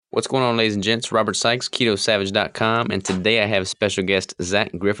What's going on, ladies and gents? Robert Sykes, KetoSavage.com, and today I have special guest Zac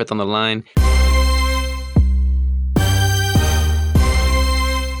Griffith on the line.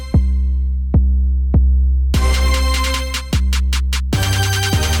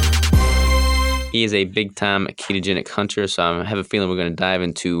 He is a big-time ketogenic hunter, so I have a feeling we're going to dive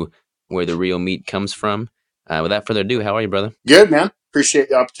into where the real meat comes from. Without further ado, how are you, brother? Good, man. Appreciate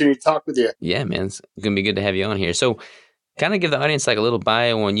the opportunity to talk with you. Yeah, man. It's going to be good to have you on here. So kind of give the audience like a little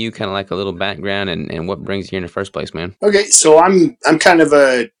bio on you, kind of like a little background and what brings you here in the first place, man. Okay, so I'm kind of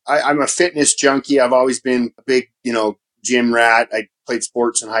I'm a fitness junkie. I've always been a big, gym rat. I played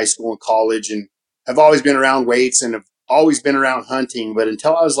sports in high school and college, and I've always been around weights and have always been around hunting. But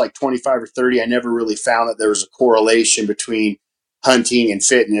until I was like 25 or 30, I never really found that there was a correlation between hunting and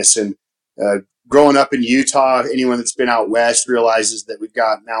fitness. And growing up in Utah, anyone that's been out west realizes that we've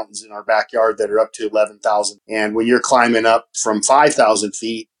got mountains in our backyard that are up to 11,000. And when you're climbing up from 5,000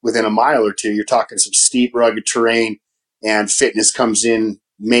 feet within a mile or two, you're talking some steep, rugged terrain, and fitness comes in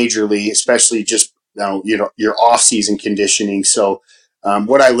majorly, especially just your off-season conditioning. So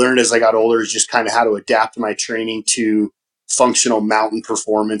what I learned as I got older is just kind of how to adapt my training to functional mountain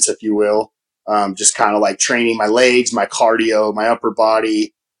performance, if you will. Just kind of like training my legs, my cardio, my upper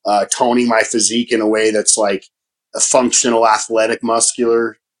body, toning my physique in a way that's like a functional athletic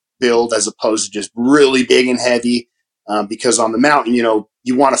muscular build as opposed to just really big and heavy. Because on the mountain,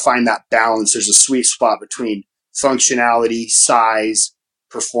 you want to find that balance. There's a sweet spot between functionality, size,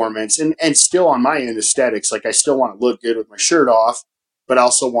 performance, and still on my end aesthetics. Like I still want to look good with my shirt off, but I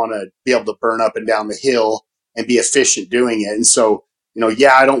also want to be able to burn up and down the hill and be efficient doing it. And so,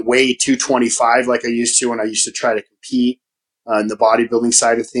 I don't weigh 225 like I used to when I used to try to compete in the bodybuilding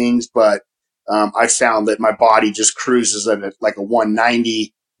side of things. But I found that my body just cruises at like a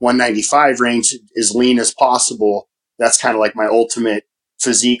 190, 195 range, as lean as possible. That's kind of like my ultimate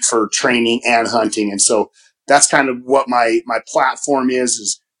physique for training and hunting. And so that's kind of what my platform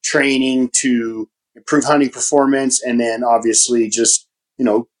is training to improve hunting performance. And then obviously just,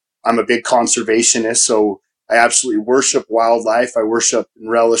 I'm a big conservationist. So I absolutely worship wildlife. I worship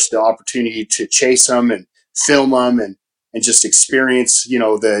and relish the opportunity to chase them and film them and just experience,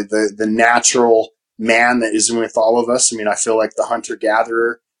 the natural man that is with all of us. I mean, I feel like the hunter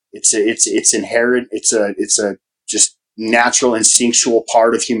gatherer, it's inherent. It's a just natural instinctual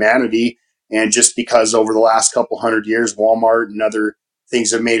part of humanity. And just because over the last couple hundred years, Walmart and other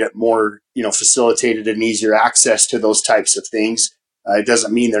things have made it more, facilitated and easier access to those types of things. It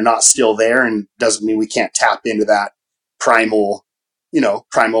doesn't mean they're not still there, and doesn't mean we can't tap into that primal,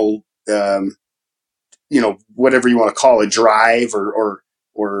 whatever you want to call it, drive or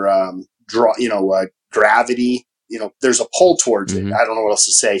gravity. There's a pull towards it. I don't know what else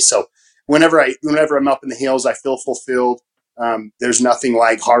to say. So whenever I'm up in the hills, I feel fulfilled. There's nothing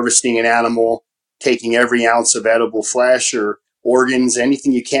like harvesting an animal, taking every ounce of edible flesh or organs,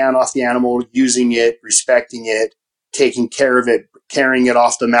 anything you can off the animal, using it, respecting it, taking care of it, carrying it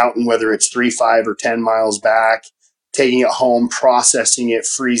off the mountain, whether it's 3, 5, or 10 miles back, taking it home, processing it,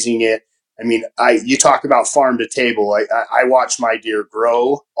 freezing it. I mean, you talk about farm to table. I watch my deer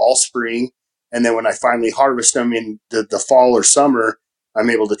grow all spring. And then when I finally harvest them in the fall or summer, I'm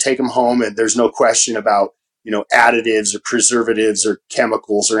able to take them home, and there's no question about, additives or preservatives or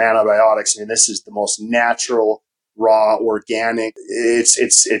chemicals or antibiotics. I mean, this is the most natural, raw, organic.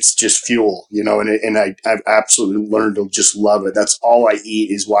 It's just fuel, and I've absolutely learned to just love it. That's all I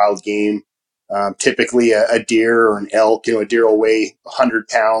eat is wild game. Typically a deer or an elk, a deer will weigh 100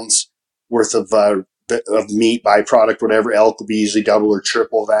 pounds worth of meat, byproduct, whatever. Elk will be usually double or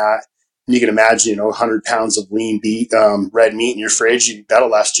triple that. And you can imagine, 100 pounds of lean red meat in your fridge, that'll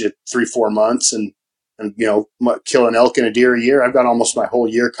last you 3-4 months. And kill an elk and a deer a year. I've got almost my whole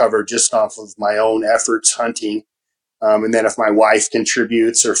year covered just off of my own efforts hunting. And then if my wife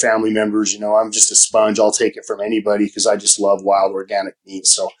contributes or family members, I'm just a sponge. I'll take it from anybody because I just love wild organic meat.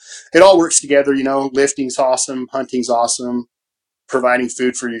 So it all works together. Lifting's awesome. Hunting's awesome. Providing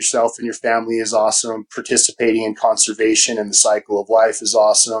food for yourself and your family is awesome. Participating in conservation and the cycle of life is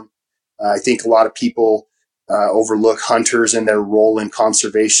awesome. I think a lot of people overlook hunters and their role in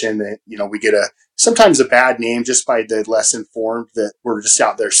conservation. That, we get sometimes a bad name just by the less informed, that we're just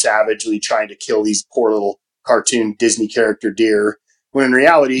out there savagely trying to kill these poor little cartoon Disney character deer. When in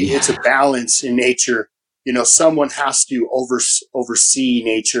reality, It's a balance in nature. Someone has to oversee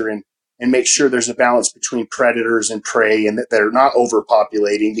nature and make sure there's a balance between predators and prey, and that they're not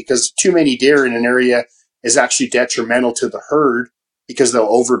overpopulating, because too many deer in an area is actually detrimental to the herd, because they'll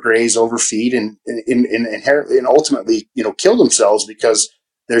overgraze, overfeed, and inherently and ultimately, kill themselves, because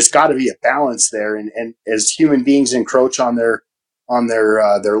there's got to be a balance there. And as human beings encroach on their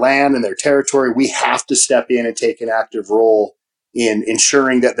their land and their territory, we have to step in and take an active role in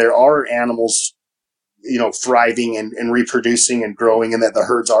ensuring that there are animals, thriving and reproducing and growing, and that the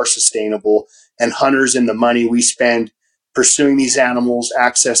herds are sustainable. And hunters and the money we spend pursuing these animals,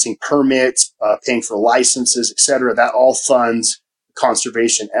 accessing permits, paying for licenses, etc., that all funds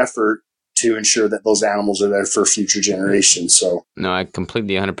conservation effort to ensure that those animals are there for future generations. So, No, I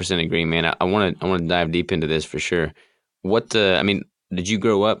completely 100% agree, man. I want to dive deep into this for sure. I mean, did you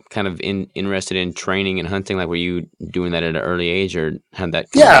grow up kind of interested in training and hunting? Like, were you doing that at an early age, or how'd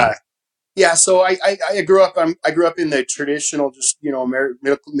that come about? yeah, yeah. So I grew up. I grew up in the traditional, just middle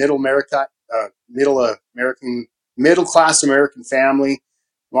America, American, middle class American family.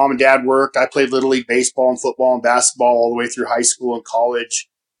 Mom and dad worked. I played little league baseball and football and basketball all the way through high school and college.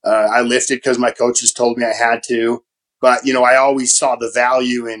 I lifted because my coaches told me I had to. But I always saw the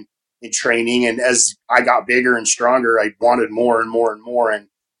value in training. And as I got bigger and stronger, I wanted more and more and more. And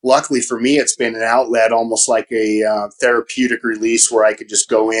luckily for me, it's been an outlet, almost like a therapeutic release, where I could just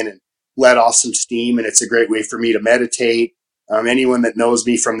go in and let off some steam. And it's a great way for me to meditate. Anyone that knows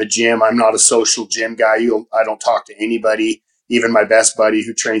me from the gym, I'm not a social gym guy. I don't talk to anybody. Even my best buddy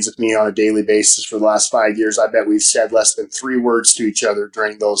who trains with me on a daily basis for the last 5 years, I bet we've said less than 3 words to each other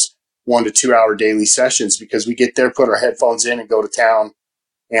during those 1 to 2 hour daily sessions, because we get there, put our headphones in, and go to town.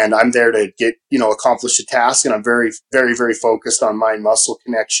 And I'm there to accomplish a task. And I'm very, very, very focused on mind muscle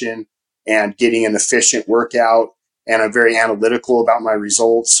connection and getting an efficient workout. And I'm very analytical about my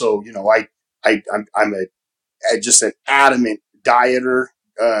results. So, I'm just an adamant dieter.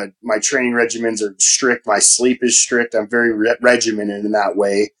 My training regimens are strict. My sleep is strict. I'm very regimented in that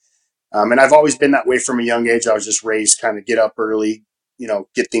way. And I've always been that way from a young age. I was just raised kind of get up early,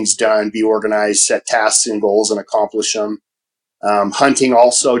 get things done, be organized, set tasks and goals and accomplish them. Hunting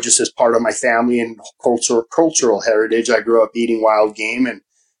also, just as part of my family and cultural heritage. I grew up eating wild game, and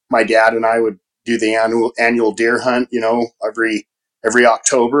my dad and I would do the annual deer hunt, every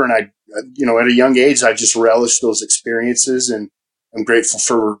October. And at a young age, I just relished those experiences, and I'm grateful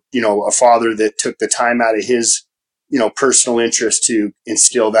for, a father that took the time out of his, personal interest to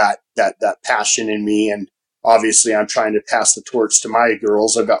instill that passion in me. And obviously I'm trying to pass the torch to my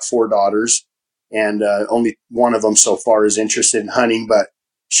girls. I've got 4 daughters, and only one of them so far is interested in hunting, but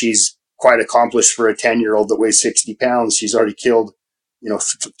she's quite accomplished for a 10-year-old that weighs 60 pounds. She's already killed,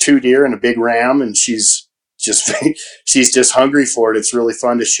 2 deer and a big ram, and she's just she's just hungry for it. It's really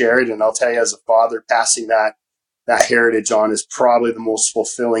fun to share it. And I'll tell you, as a father, passing that heritage on is probably the most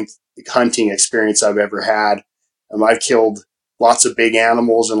fulfilling hunting experience I've ever had. I've killed lots of big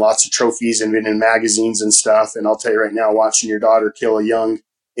animals and lots of trophies and been in magazines and stuff. And I'll tell you right now, watching your daughter kill a young,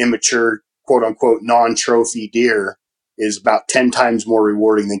 immature, quote unquote, non-trophy deer is about 10 times more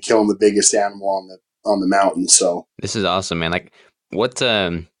rewarding than killing the biggest animal on the mountain. So This is awesome, man. Like,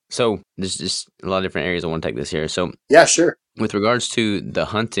 so there's just a lot of different areas I want to take this here. So yeah, sure. with regards to the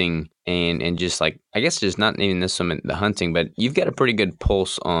hunting and just like, I guess just not even this one, the hunting, but you've got a pretty good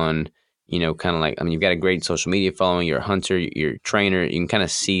pulse on, kind of like, I mean, you've got a great social media following, you're a hunter, you're a trainer, you can kind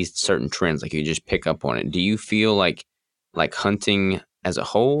of see certain trends, like you just pick up on it. Do you feel like hunting as a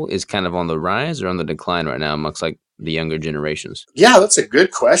whole is kind of on the rise or on the decline right now amongst like the younger generations? Yeah, that's a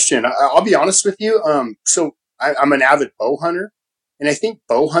good question. I'll be honest with you. So I'm an avid bow hunter, and I think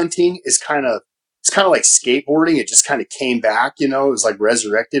bow hunting is it's kind of like skateboarding. It just kind of came back, it was like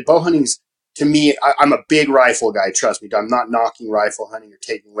resurrected. Bow hunting's, to me, I'm a big rifle guy. Trust me, I'm not knocking rifle hunting or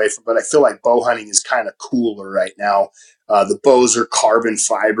taking away from, but I feel like bow hunting is kind of cooler right now. The bows are carbon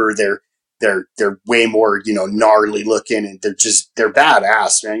fiber. They're way more, gnarly looking, and they're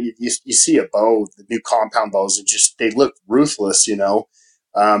badass, man. You see a bow, the new compound bows, and they look ruthless,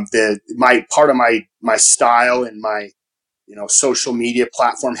 part of my style and my, social media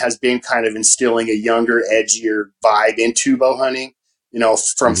platform has been kind of instilling a younger, edgier vibe into bow hunting,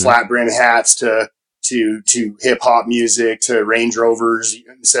 from flat brim hats to hip hop music to Range Rovers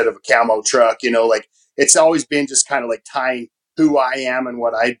instead of a camo truck, like it's always been just kind of like tying who I am and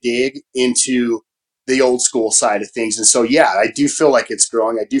what I dig into the old school side of things. And so, yeah, I do feel like it's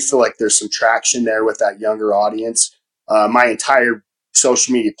growing. I do feel like there's some traction there with that younger audience. My entire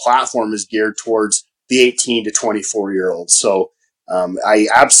social media platform is geared towards the 18 to 24-year-olds. So I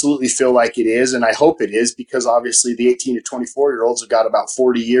absolutely feel like it is, and I hope it is, because obviously the 18 to 24-year-olds have got about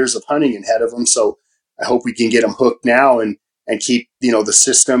 40 years of hunting ahead of them. So I hope we can get them hooked now and keep, the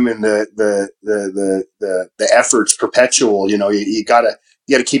system and the efforts perpetual. You gotta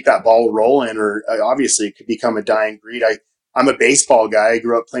keep that ball rolling, or obviously it could become a dying breed. I'm a baseball guy. I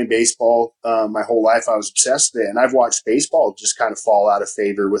grew up playing baseball my whole life. I was obsessed with it, and I've watched baseball just kind of fall out of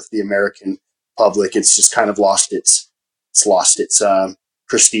favor with the American public. It's just kind of lost its It's lost its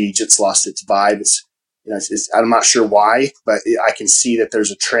prestige. It's lost its vibe. I'm not sure why, but I can see that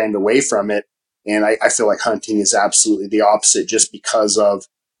there's a trend away from it. And I feel like hunting is absolutely the opposite, just because of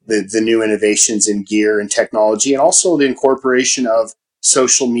the new innovations in gear and technology, and also the incorporation of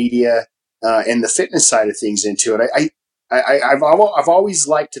social media and the fitness side of things into it. I've always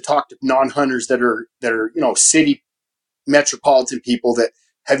liked to talk to non-hunters that are city metropolitan people that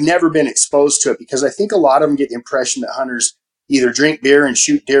have never been exposed to it, because I think a lot of them get the impression that hunters either drink beer and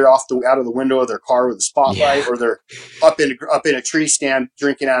shoot deer out of the window of their car with a spotlight, Yeah. or they're up in a tree stand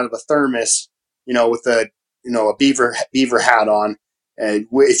drinking out of a thermos, with a beaver hat on. And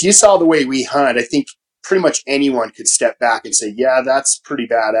if you saw the way we hunt, I think pretty much anyone could step back and say, yeah, that's pretty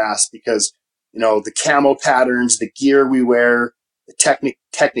badass, because the camo patterns, the gear we wear, the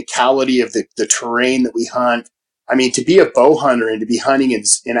technicality of the terrain that we hunt. I mean, to be a bow hunter and to be hunting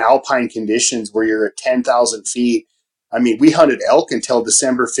in alpine conditions where you're at 10,000 feet. I mean, we hunted elk until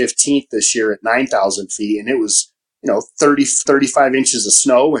December 15th this year at 9,000 feet, and it was, 35 inches of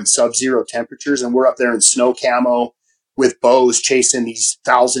snow and sub-zero temperatures. And we're up there in snow camo with bows chasing these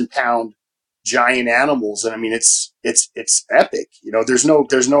 1,000-pound giant animals. And I mean, it's epic. There's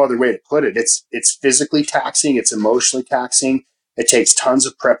no other way to put it. It's physically taxing. It's emotionally taxing. It takes tons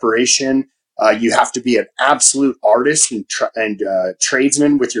of preparation. You have to be an absolute artist and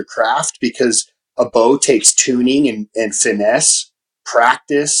tradesman with your craft, because a bow takes tuning and finesse,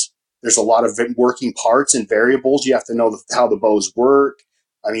 practice. There's a lot of working parts and variables. You have to know how the bows work.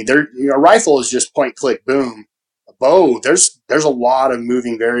 I mean, a rifle is just point, click, boom. A bow, there's a lot of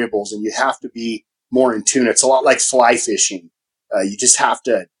moving variables, and you have to be more in tune. It's a lot like fly fishing. You just have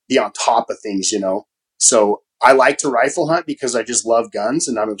to be on top of things, So I like to rifle hunt because I just love guns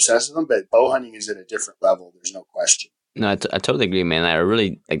and I'm obsessed with them, but bow hunting is at a different level. There's no question. No, I totally agree, man. I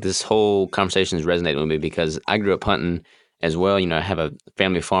really like this whole conversation is resonating with me because I grew up hunting as well. I have a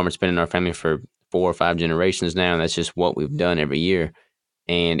family farm. It's been in our family for 4 or 5 generations now, and that's just what we've done every year.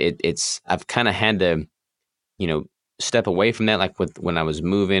 And I've kind of had to, you know, step away from that. Like when I was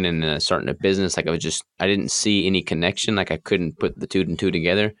moving and starting a business, like I didn't see any connection. Like I couldn't put the two and two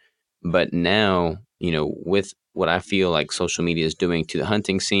together. But now, with what I feel like social media is doing to the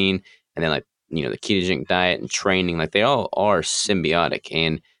hunting scene, and then like the ketogenic diet and training, like they all are symbiotic,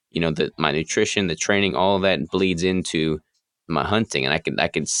 and my nutrition, the training, all of that bleeds into my hunting, and I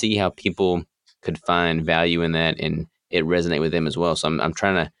could see how people could find value in that, and it resonate with them as well. So I'm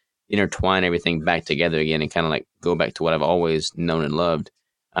trying to intertwine everything back together again and kind of like go back to what I've always known and loved.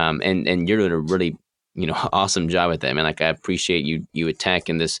 And you're doing a really awesome job at that, man. Like I appreciate you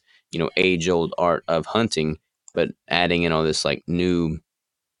attacking this age old art of hunting, but adding in all this like new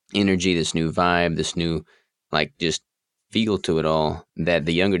energy, this new vibe, this new like just feel to it all that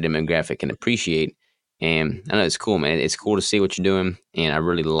the younger demographic can appreciate. And I know it's cool, man. It's cool to see what you're doing, and I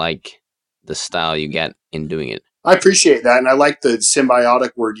really like the style you got in doing it. I appreciate that. And I like the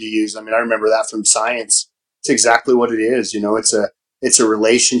symbiotic word you use. I mean, I remember that from science. It's exactly what it is. It's a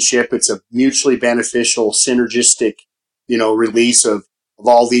relationship. It's a mutually beneficial, synergistic, release of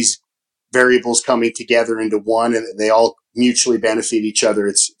all these variables coming together into one, and they all mutually benefit each other.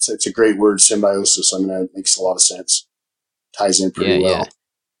 It's a great word, symbiosis. I mean, it makes a lot of sense. Ties in pretty Yeah, yeah. well.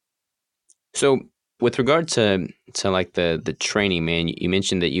 So with regard to like the training, man, you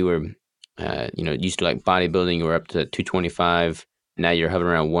mentioned that you were used to like bodybuilding. You were up to 225. Now you're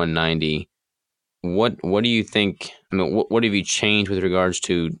hovering around 190. What do you think? I mean, what have you changed with regards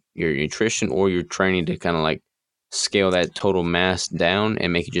to your nutrition or your training to kind of like scale that total mass down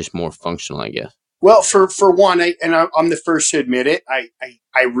and make it just more functional, I guess? Well, for one, I'm the first to admit it.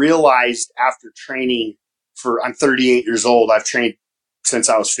 I realized after training I'm 38 years old. I've trained since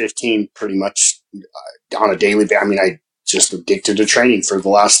I was 15, pretty much on a daily basis. I mean, I just addicted to training for the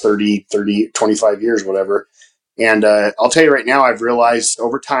last 25 years, whatever. And I'll tell you right now, I've realized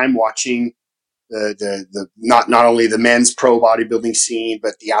over time watching the not only the men's pro bodybuilding scene,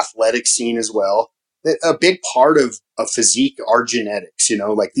 but the athletic scene as well. A big part of physique are genetics,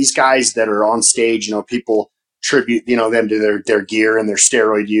 like these guys that are on stage, people tribute, them to their gear and their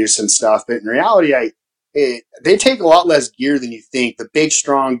steroid use and stuff. But in reality, they take a lot less gear than you think. The big,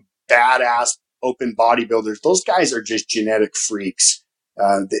 strong, badass open bodybuilders, those guys are just genetic freaks.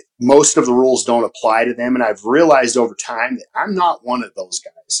 Most of the rules don't apply to them. And I've realized over time that I'm not one of those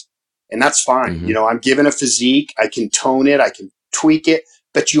guys. And that's fine. Mm-hmm. I'm given a physique. I can tone it. I can tweak it.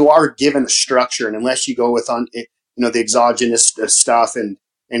 But you are given a structure. And unless you go with the exogenous stuff and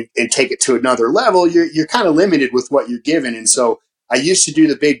take it to another level, you're kind of limited with what you're given. And so I used to do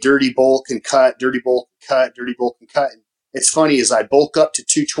the big dirty bulk and cut, dirty bulk and cut, dirty bulk and cut. And it's funny, as I bulk up to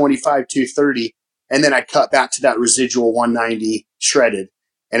 225, 230, And then I cut back to that residual 190 shredded.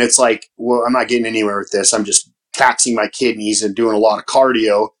 And it's like, well, I'm not getting anywhere with this. I'm just taxing my kidneys and doing a lot of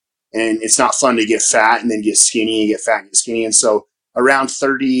cardio. And it's not fun to get fat and then get skinny and get fat and get skinny. And so around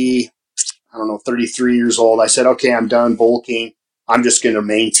 30, I don't know, 33 years old, I said, okay, I'm done bulking. I'm just going to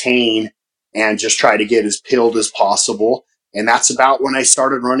maintain and just try to get as pilled as possible. And that's about when I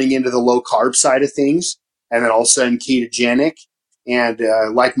started running into the low carb side of things. And then all of a sudden ketogenic. And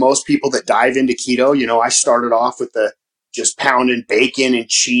like most people that dive into keto, you know, I started off with the just pounding bacon and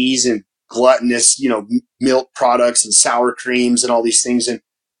cheese and gluttonous, you know, milk products and sour creams and all these things. And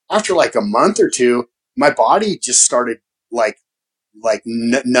after like a month or two, my body just started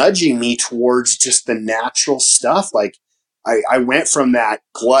nudging me towards just the natural stuff. Like I went from that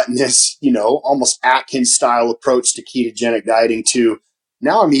gluttonous, you know, almost Atkins style approach to ketogenic dieting to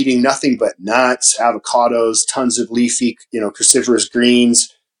now I'm eating nothing but nuts, avocados, tons of leafy, you know, cruciferous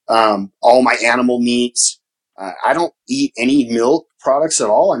greens, all my animal meats. I don't eat any milk products at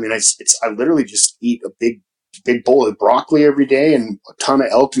all. I mean, I literally just eat a big bowl of broccoli every day and a ton of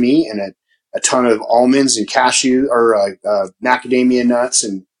elk meat and a ton of almonds and cashew or macadamia nuts,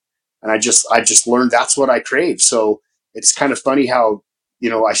 and I just learned that's what I crave. So it's kind of funny how,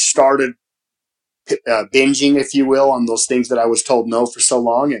 you know, I started binging, if you will, on those things that I was told no for so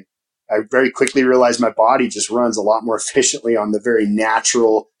long, and I very quickly realized my body just runs a lot more efficiently on the very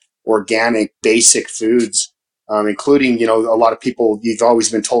natural, organic, basic foods, including, you know, a lot of people, you've always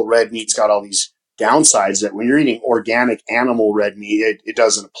been told red meat's got all these downsides that when you're eating organic animal red meat, it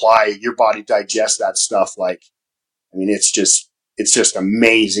doesn't apply. Your body digests that stuff like, I mean, it's just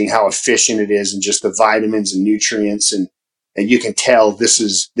amazing how efficient it is, and just the vitamins and nutrients, and you can tell this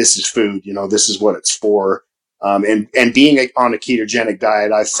is food, you know, this is what it's for. And being on a ketogenic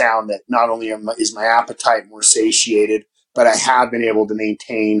diet, I've found that not only is my appetite more satiated, but I have been able to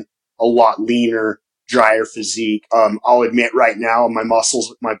maintain a lot leaner, drier physique. I'll admit right now, my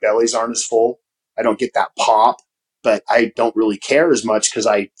muscles, my bellies aren't as full. I don't get that pop, but I don't really care as much because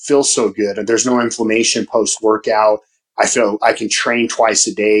I feel so good. And there's no inflammation post workout. I feel I can train twice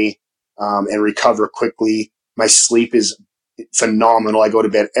a day and recover quickly. My sleep is phenomenal. I go to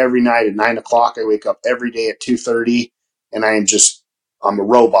bed every night at 9:00. I wake up every day at 2:30, and I'm a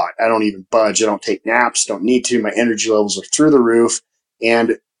robot. I don't even budge. I don't take naps. Don't need to. My energy levels are through the roof.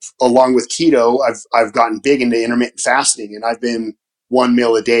 And along with keto, I've gotten big into intermittent fasting, and I've been one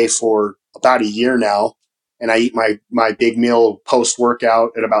meal a day for about a year now. And I eat my big meal post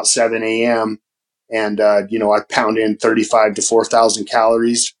workout at about 7 a.m. And, you know, I pound in 35 to 4,000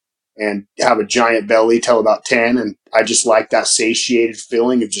 calories and have a giant belly till about 10. And I just like that satiated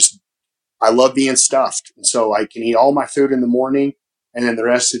feeling of just, I love being stuffed. And so I can eat all my food in the morning, and then the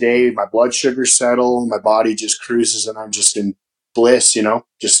rest of the day, my blood sugars settle, my body just cruises, and I'm just in bliss, you know,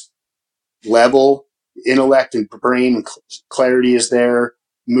 just level. Intellect and brain and clarity is there.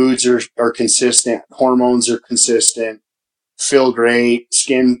 Moods are consistent. Hormones are consistent. Feel great.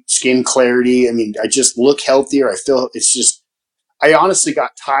 Skin clarity. I mean, I just look healthier. I feel it's just, I honestly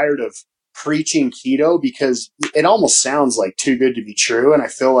got tired of preaching keto because it almost sounds like too good to be true. And I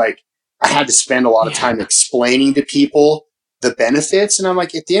feel like I had to spend a lot of time explaining to people the benefits. And I'm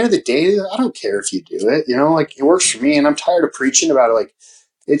like, at the end of the day, I don't care if you do it, you know, like it works for me, and I'm tired of preaching about it. Like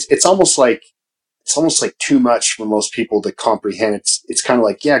it's almost like too much for most people to comprehend. It's kind of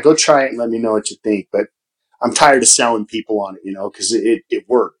like, yeah, go try it and let me know what you think. But I'm tired of selling people on it, you know, because it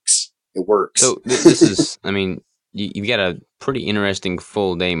works. It works. So this is, I mean, you've got a pretty interesting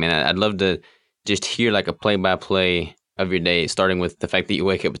full day, man. I'd love to just hear like a play-by-play of your day, starting with the fact that you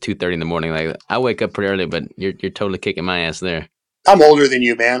wake up at 2:30 in the morning. Like I wake up pretty early, but you're totally kicking my ass there. I'm older than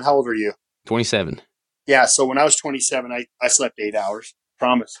you, man. How old are you? 27. Yeah. So when I was 27, I slept 8 hours.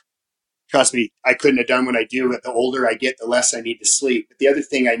 Promise. Trust me, I couldn't have done what I do. But the older I get, the less I need to sleep. But the other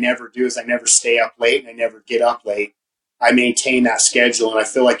thing I never do is I never stay up late, and I never get up late. I maintain that schedule, and I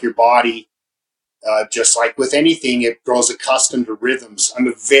feel like your body, just like with anything, it grows accustomed to rhythms. I'm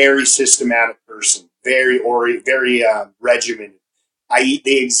a very systematic person, very regimented. I eat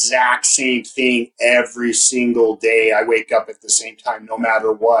the exact same thing every single day. I wake up at the same time, no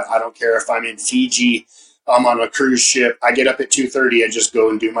matter what. I don't care if I'm in Fiji, I'm on a cruise ship. I get up at 2:30. I just go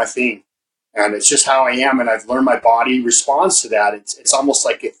and do my thing. And it's just how I am, and I've learned my body responds to that. It's almost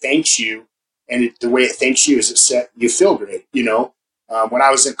like it thanks you, and the way it thanks you is you feel great. You know, when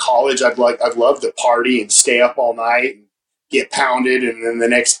I was in college, I'd love to party and stay up all night and get pounded, and then the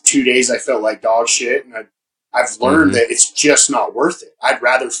next 2 days I felt like dog shit. And I've learned that it's just not worth it. I'd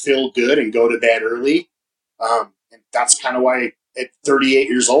rather feel good and go to bed early, and that's kind of why at 38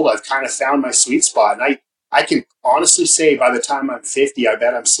 years old I've kind of found my sweet spot. And I can honestly say by the time I'm 50, I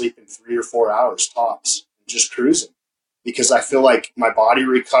bet I'm sleeping 3 or 4 hours tops, just cruising, because I feel like my body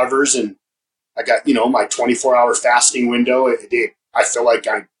recovers, and I got, my 24-hour fasting window. I feel like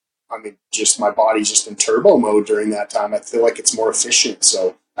just my body's just in turbo mode during that time. I feel like it's more efficient.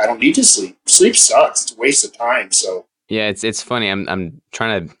 So I don't need to sleep. Sleep sucks. It's a waste of time. So Yeah, it's funny. I'm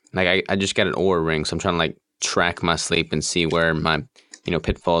trying to like I just got an Oura ring, so I'm trying to like track my sleep and see where my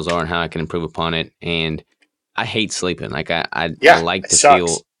pitfalls are and how I can improve upon it. And I hate sleeping. Like I yeah, like it to feel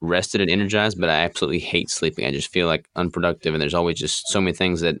sucks. rested and energized, but I absolutely hate sleeping. I just feel like unproductive, and there's always just so many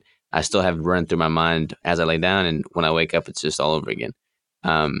things that I still have running through my mind as I lay down, and when I wake up, it's just all over again.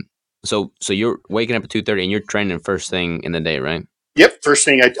 Um, so you're waking up at 2:30 and you're training first thing in the day, right? Yep. First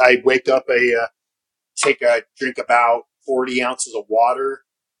thing I wake up, take a drink about 40 ounces of water,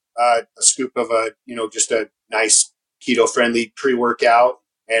 a scoop of just a nice keto friendly pre workout,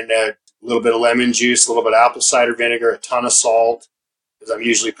 and a little bit of lemon juice, a little bit of apple cider vinegar, a ton of salt, because I'm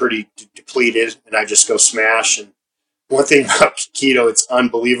usually pretty depleted, and I just go smash. And one thing about keto, it's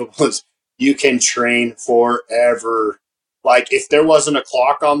unbelievable, is you can train forever. Like if there wasn't a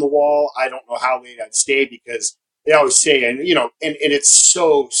clock on the wall, I don't know how late I'd stay, because they always say, and it's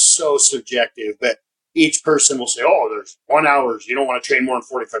so subjective, but each person will say, oh, there's 1 hour. You don't want to train more than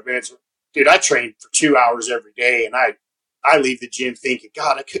 45 minutes. Dude, I train for 2 hours every day, and I leave the gym thinking,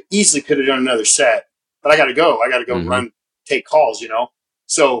 God, I could have done another set, but I got to go. I got to go Mm-hmm. run, take calls.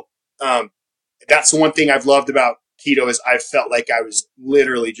 So, that's the one thing I've loved about keto, is I felt like I was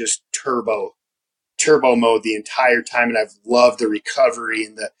literally just turbo mode the entire time, and I've loved the recovery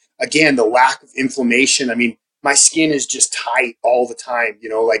and the lack of inflammation. I mean, my skin is just tight all the time,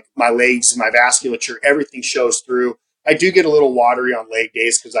 like my legs, my vasculature, everything shows through. I do get a little watery on leg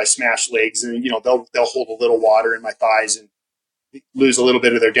days because I smash legs, and they'll hold a little water in my thighs and lose a little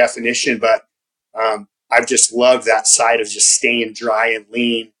bit of their definition, but I've just loved that side of just staying dry and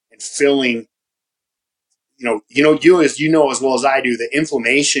lean and filling. You as well as I do, the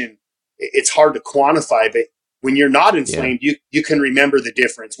inflammation, it's hard to quantify, but when you're not Yeah. inflamed, you can remember the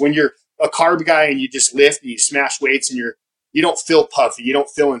difference. When you're a carb guy and you just lift and you smash weights, and you don't feel puffy, you don't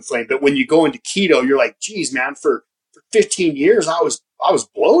feel inflamed. But when you go into keto, you're like, geez, man, for 15 years I was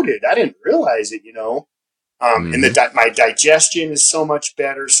bloated. I didn't realize it. And Mm-hmm. my digestion is so much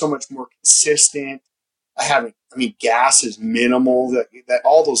better, so much more consistent. Gas is minimal. That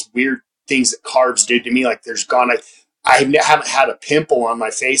all those weird things that carbs did to me, like I haven't had a pimple on my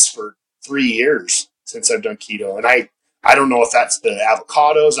face for 3 years since I've done keto. And I don't know if that's the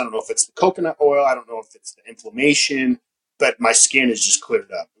avocados. I don't know if it's the coconut oil. I don't know if it's the inflammation, but my skin is just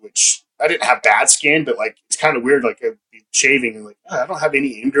cleared up, which I didn't have bad skin, but like, it's kind of weird. Like I'd be shaving and like, oh, I don't have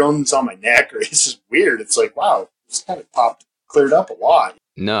any ingrowns on my neck, or it's just weird. It's like, wow, it's kind of cleared up a lot.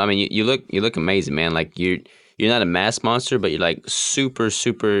 No, I mean you look amazing, man. Like you're not a mass monster, but you're like super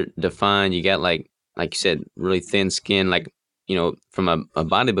defined. You got like you said, really thin skin. Like from a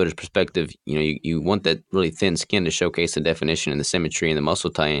bodybuilder's perspective, you want that really thin skin to showcase the definition and the symmetry and the muscle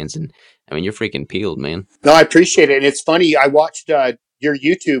tie-ins. And I mean, you're freaking peeled, man. No, I appreciate it. And it's funny. I watched your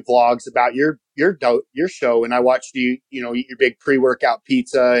YouTube vlogs about your show, and I watched you eat your big pre-workout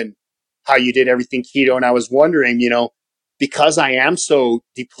pizza and how you did everything keto. And I was wondering, because I am so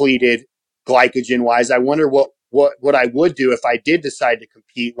depleted glycogen wise, I wonder what I would do if I did decide to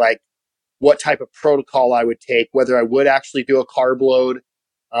compete. Like what type of protocol I would take, whether I would actually do a carb load,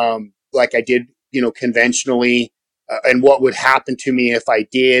 like I did, conventionally, and what would happen to me if I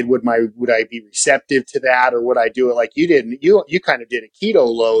did. Would I be receptive to that, or would I do it like you did? And you kind of did a keto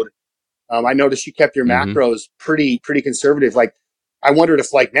load. I noticed you kept your Mm-hmm. macros pretty conservative. Like I wondered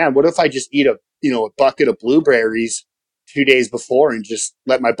if, like, man, what if I just eat a bucket of blueberries 2 days before and just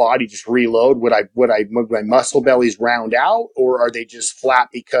let my body just reload? Would my muscle bellies round out, or are they just flat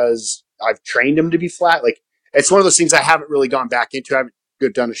because I've trained them to be flat? Like it's one of those things I haven't really gone back into. I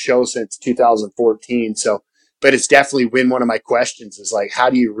haven't done a show since 2014. So, but it's definitely been one of my questions, is like, how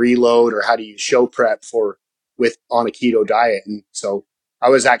do you reload, or how do you show prep on a keto diet? And so I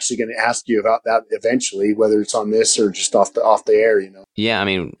was actually going to ask you about that eventually, whether it's on this or just off the air. Yeah, I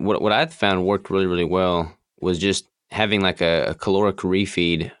mean, what I found worked really well was just having like a caloric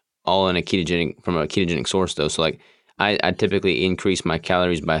refeed all in a ketogenic source though. So like I typically increase my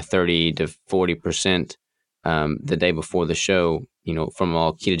calories by 30 to 40% the day before the show, from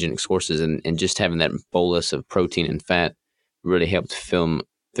all ketogenic sources, and just having that bolus of protein and fat really helped fill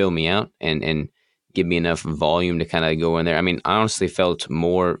me out and give me enough volume to kind of go in there. I mean, I honestly felt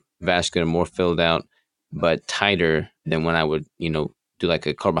more vascular, more filled out, but tighter than when I would, do like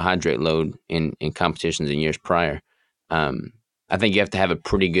a carbohydrate load in competitions in years prior. Um, I think you have to have a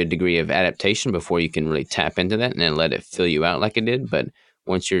pretty good degree of adaptation before you can really tap into that and then let it fill you out like it did. But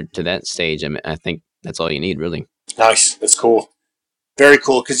once you're to that stage, I mean, I think that's all you need, really. Nice. That's cool. Very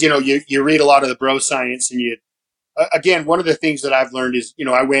cool. Because, you read a lot of the bro science, and again, one of the things that I've learned is,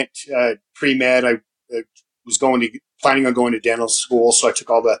 I went pre-med. I was planning on going to dental school. So I took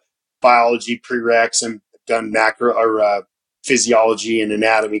all the biology prereqs and done macro or physiology and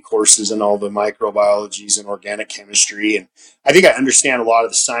anatomy courses and all the microbiologies and organic chemistry. And I think I understand a lot of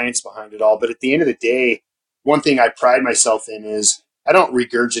the science behind it all. But at the end of the day, one thing I pride myself in is I don't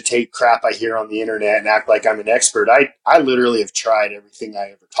regurgitate crap I hear on the internet and act like I'm an expert. I literally have tried everything I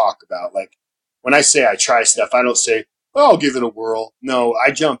ever talk about. Like, when I say I try stuff, I don't say, "Oh, I'll give it a whirl." No,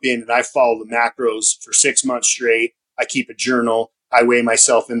 I jump in and I follow the macros for 6 months straight. I keep a journal. I weigh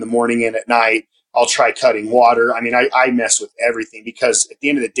myself in the morning and at night. I'll try cutting water. I mean, I mess with everything because at the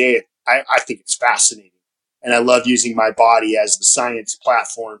end of the day, I think it's fascinating. And I love using my body as the science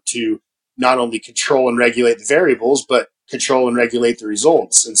platform to not only control and regulate the variables, but control and regulate the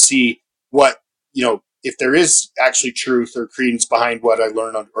results and see what, if there is actually truth or credence behind what I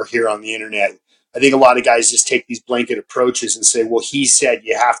learn or hear on the internet. I think a lot of guys just take these blanket approaches and say, well, he said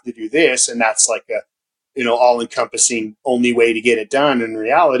you have to do this. And that's like a, all encompassing only way to get it done. In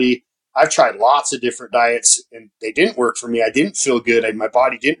reality, I've tried lots of different diets and they didn't work for me. I didn't feel good. My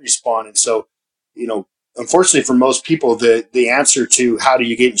body didn't respond. And so, unfortunately for most people, the answer to how do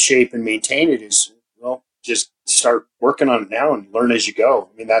you get in shape and maintain it is, well, just start working on it now and learn as you go.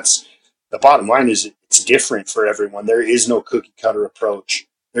 I mean, that's the bottom line. Is it's different for everyone. There is no cookie cutter approach.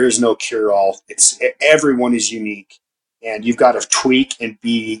 There is no cure all. Everyone is unique, and you've got to tweak and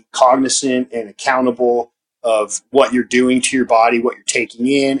be cognizant and accountable of what you're doing to your body, what you're taking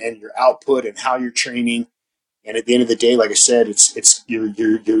in, and your output, and how you're training. And at the end of the day, like I said, it's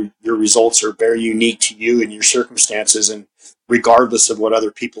your results are very unique to you and your circumstances, and regardless of what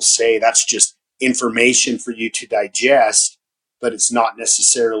other people say, that's just information for you to digest, but it's not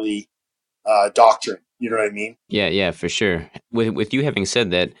necessarily doctrine. You know what I mean? Yeah, yeah, for sure. With you having said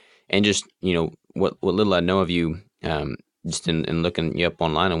that, and just what little I know of you, just in looking you up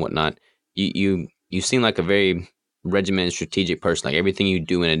online and whatnot, you seem like a very regimented, strategic person. Like everything you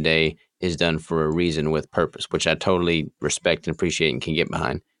do in a day is done for a reason with purpose, which I totally respect and appreciate and can get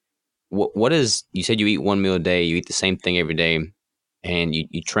behind. What is you said you eat one meal a day, you eat the same thing every day, and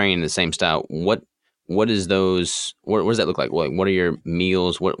you train the same style. What is those? What does that look like? What are your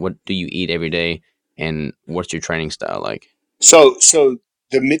meals? What do you eat every day? And what's your training style like? So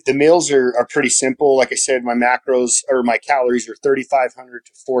the meals are pretty simple. Like I said, my macros or my calories are 3,500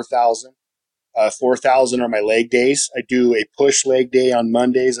 to 4,000. 4,000 are my leg days. I do a push leg day on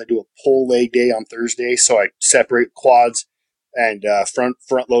Mondays. I do a pull leg day on Thursdays. So I separate quads and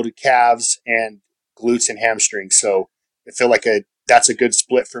front loaded calves and glutes and hamstrings. So I feel like that's a good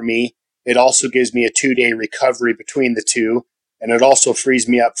split for me. It also gives me a 2-day recovery between the two, and it also frees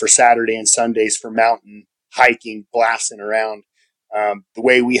me up for Saturday and Sundays for mountain hiking, blasting around. The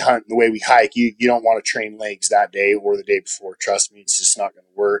way we hunt, and the way we hike, you don't want to train legs that day or the day before. Trust me, it's just not going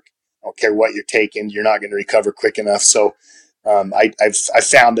to work. I don't care what you're taking, you're not going to recover quick enough. So I've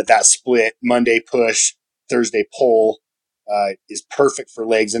found that split Monday push, Thursday pull is perfect for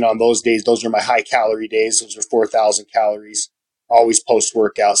legs. And on those days, those are my high calorie days. Those are 4,000 calories, always post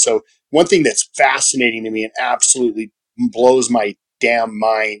workout. So one thing that's fascinating to me and absolutely blows my damn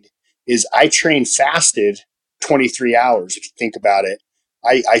mind is I train fasted 23 hours. If you think about it,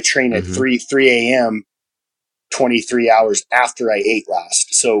 I train at Mm-hmm. 3 a.m. 23 hours after I ate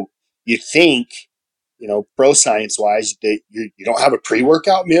last. So you think, pro science wise, that you don't have a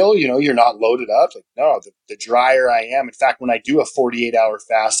pre-workout meal, you're not loaded up. Like, no, the drier I am. In fact, when I do a 48-hour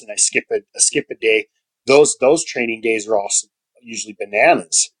fast and I skip a day, those training days are also usually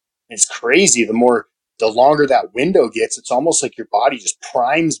bananas. And it's crazy. The longer that window gets, it's almost like your body just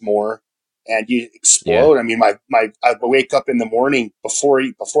primes more and you Yeah. explode. I mean, I wake up in the morning before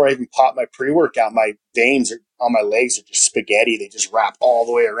I even pop my pre-workout, my veins on my legs are just spaghetti. They just wrap all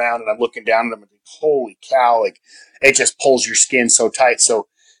the way around, and I'm looking down at them and think, holy cow, like it just pulls your skin so tight. So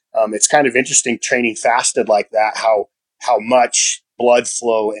it's kind of interesting training fasted like that, how much blood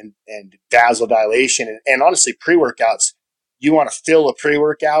flow and vasodilation and honestly pre-workouts. You want to fill a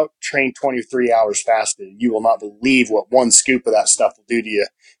pre-workout, train 23 hours fasted. You will not believe what one scoop of that stuff will do to you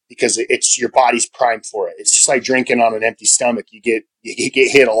because it's your body's primed for it. It's just like drinking on an empty stomach. You get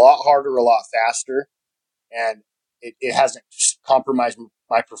hit a lot harder, a lot faster, and it hasn't compromised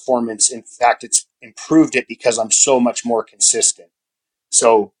my performance. In fact, it's improved it because I'm so much more consistent.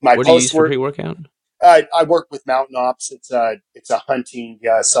 So my What do you post use for work, pre-workout? I work with Mountain Ops. It's a hunting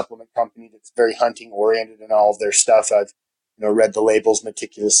supplement company that's very hunting oriented in all of their stuff. read the labels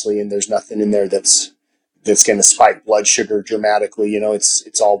meticulously, and there's nothing in there that's going to spike blood sugar dramatically.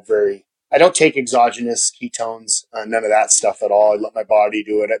 It's all very. I don't take exogenous ketones, none of that stuff at all. I let my body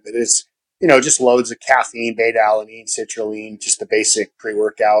do it. But it's just loads of caffeine, beta alanine, citrulline, just the basic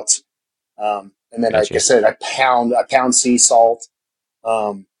pre-workouts. And then, like I Gotcha. said, I pound sea salt,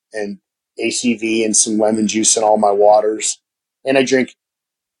 and ACV and some lemon juice in all my waters. And I drink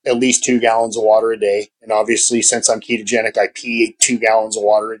at least 2 gallons of water a day. And obviously, since I'm ketogenic, I pee 2 gallons of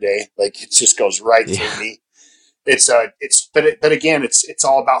water a day. Like, it just goes right through Yeah. me. But again, it's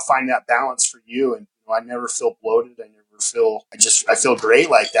all about finding that balance for you. And I never feel bloated. I feel great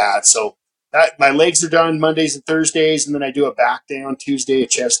like that. So that my legs are done Mondays and Thursdays, and then I do a back day on Tuesday, a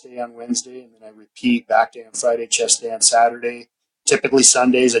chest day on Wednesday, and then I repeat back day on Friday, chest day on Saturday. Typically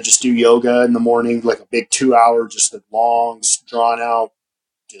Sundays, I just do yoga in the morning, like a big 2 hour, just a long, drawn out,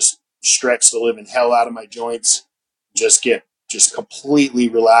 just stretch the living hell out of my joints, just completely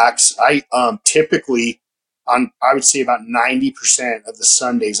relax. I typically on I would say about 90% of the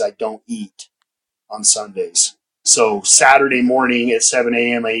Sundays I don't eat on Sundays. So Saturday morning at 7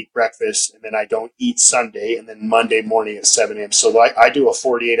 a.m. I eat breakfast, and then I don't eat Sunday, and then Monday morning at 7 a.m. So I do a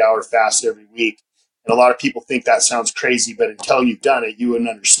 48-hour fast every week. And a lot of people think that sounds crazy, but until you've done it, you wouldn't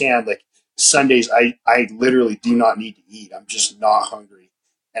understand. Like Sundays, I literally do not need to eat. I'm just not hungry.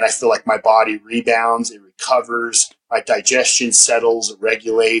 And I feel like my body rebounds, it recovers, my digestion settles, it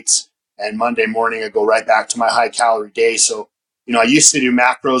regulates. And Monday morning, I go right back to my high calorie day. So I used to do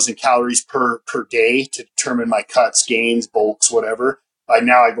macros and calories per day to determine my cuts, gains, bulks, whatever.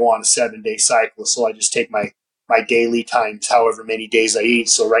 Now I go on a 7-day cycle. So I just take my daily times, however many days I eat.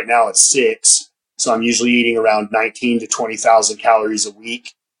 So right now it's 6. So I'm usually eating around 19 to 20,000 calories a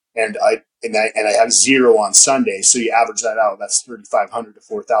week. And I have 0 on Sunday. So you average that out. That's 3,500 to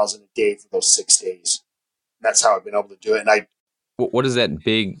 4,000 a day for those 6 days. That's how I've been able to do it. And What does that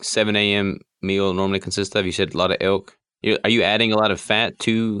big 7 a.m. meal normally consist of? You said a lot of elk. Are you adding a lot of fat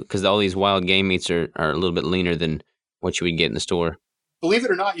too? Because all these wild game meats are a little bit leaner than what you would get in the store. believe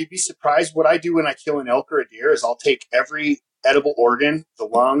it or not, you'd be surprised. What I do when I kill an elk or a deer is I'll take every edible organ, the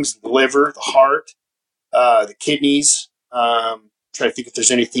lungs, the liver, the heart, the kidneys. Try to think if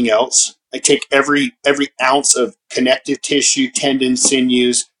there's anything else. I take every ounce of connective tissue, tendon,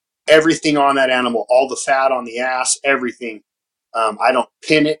 sinews, everything on that animal, all the fat on the ass, everything. I don't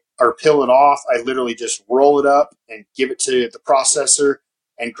pin it or peel it off. I literally just roll it up and give it to the processor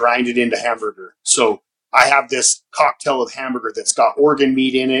and grind it into hamburger. So I have this cocktail of hamburger that's got organ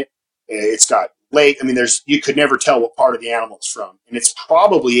meat in it. It's got leg. I mean, you could never tell what part of the animal it's from. And it's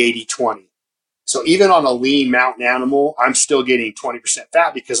probably 80-20. So even on a lean mountain animal, I'm still getting 20%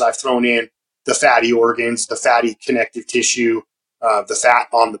 fat because I've thrown in the fatty organs, the fatty connective tissue, the fat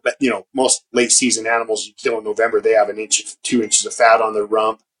on most late season animals you kill in November, they have 2 inches of fat on their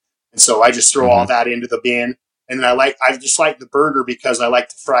rump. And so I just throw all Mm-hmm. that into the bin. And then I just like the burger because I like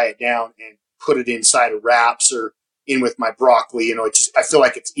to fry it down and put it inside of wraps or in with my broccoli. I feel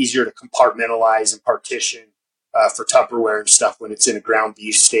like it's easier to compartmentalize and partition for Tupperware and stuff when it's in a ground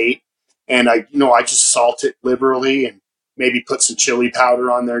beef state. And I just salt it liberally and maybe put some chili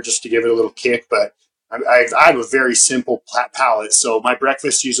powder on there just to give it a little kick. But I have a very simple palate. So my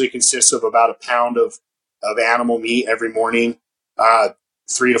breakfast usually consists of about a pound of animal meat every morning,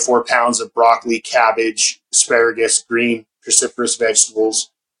 3 to 4 pounds of broccoli, cabbage, asparagus, green cruciferous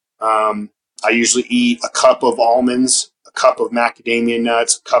vegetables. I usually eat a cup of almonds, a cup of macadamia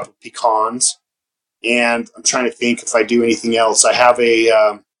nuts, a cup of pecans. And I'm trying to think if I do anything else.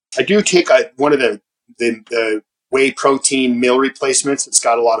 I do take one of the whey protein meal replacements. It's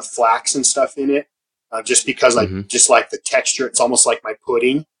got a lot of flax and stuff in it, just because I Mm-hmm. just like the texture. It's almost like my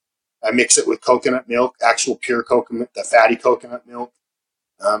pudding. I mix it with coconut milk, actual pure coconut, the fatty coconut milk,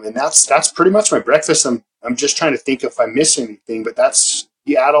 and that's pretty much my breakfast. I'm just trying to think if I miss anything, but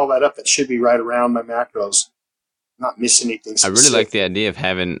you add all that up, it should be right around my macros. I'm not missing anything I really like specific. the idea of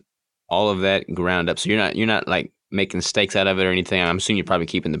having all of that ground up. So you're not like making steaks out of it or anything. I'm assuming you're probably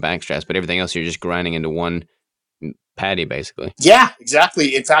keeping the back straps, but everything else you're just grinding into one patty basically. Yeah,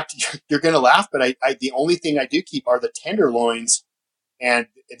 exactly. In fact, you're going to laugh, but the only thing I do keep are the tenderloins, and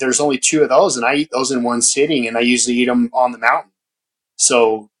there's only 2 of those, and I eat those in one sitting, and I usually eat them on the mountain.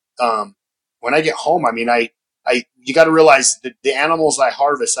 So when I get home, I mean, you got to realize that the animals I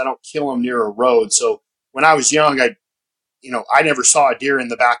harvest, I don't kill them near a road. So when I was young, I never saw a deer in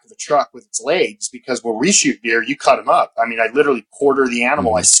the back of a truck with its legs because when we shoot deer, you cut them up. I mean, I literally quarter the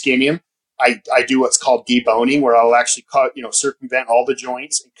animal. I Mm-hmm. skin him. I do what's called deboning, where I'll actually circumvent all the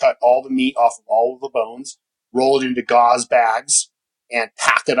joints and cut all the meat off of all of the bones, roll it into gauze bags, and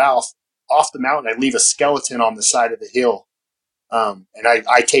pack it off the mountain. I leave a skeleton on the side of the hill. And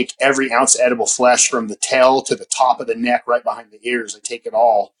I take every ounce of edible flesh from the tail to the top of the neck, right behind the ears. I take it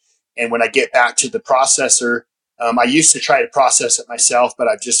all. And when I get back to the processor, I used to try to process it myself, but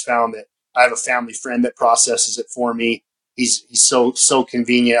I've just found that I have a family friend that processes it for me. He's so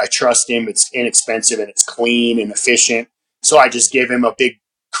convenient. I trust him. It's inexpensive and it's clean and efficient. So I just give him a big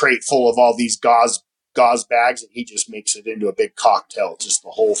crate full of all these gauze bags, and he just makes it into a big cocktail, just the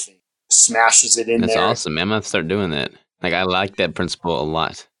whole thing. Smashes it in That's there. awesome, man. I'm gonna start doing that. Like, I like that principle a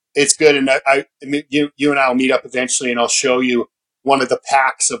lot. It's good. And I mean, you and I will meet up eventually, and I'll show you one of the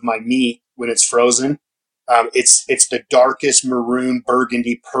packs of my meat when it's frozen. It's the darkest maroon,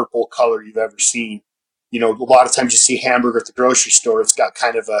 burgundy, purple color you've ever seen. You know, a lot of times you see hamburger at the grocery store. It's got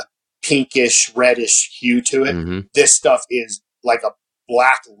kind of a pinkish, reddish hue to it. Mm-hmm. This stuff is like a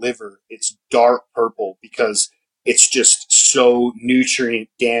black liver. It's dark purple because it's just so nutrient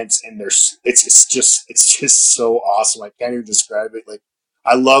dense, and it's just so awesome. I can't even describe it. Like,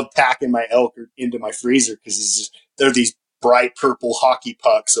 I love packing my elk into my freezer because they're these bright purple hockey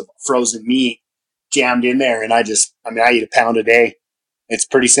pucks of frozen meat jammed in there, and I eat a pound a day. It's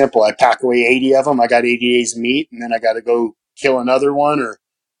pretty simple. I pack away 80 of them. I got 80 days of meat, and then I got to go kill another one. Or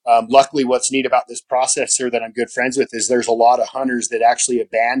luckily, what's neat about this processor that I'm good friends with is there's a lot of hunters that actually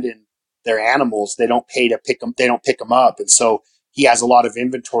abandon their animals. They don't pay to pick them. They don't pick them up, and so he has a lot of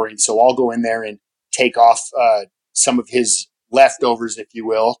inventory. And so I'll go in there and take off some of his leftovers, if you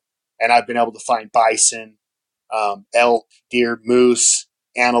will. And I've been able to find bison, elk, deer, moose,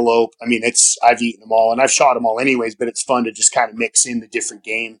 antelope. I mean, I've eaten them all, and I've shot them all anyways, but it's fun to just kind of mix in the different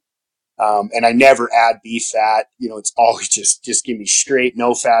game. And I never add beef fat. You know, it's always just give me straight,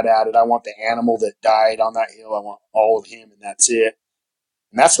 no fat added. I want the animal that died on that hill. I want all of him, and that's it.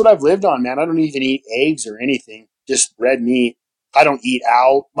 And that's what I've lived on, man. I don't even eat eggs or anything, just red meat. I don't eat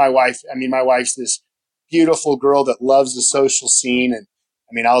out. My wife's this beautiful girl that loves the social scene. And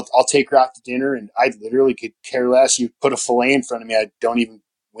I mean, I'll take her out to dinner, and I literally could care less. You put a filet in front of me, I don't even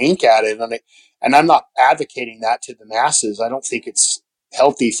wink at it. And I'm not advocating that to the masses. I don't think it's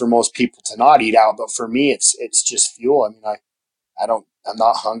healthy for most people to not eat out, but for me, it's just fuel. I mean, I'm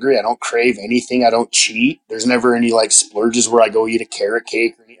not hungry. I don't crave anything. I don't cheat. There's never any like splurges where I go eat a carrot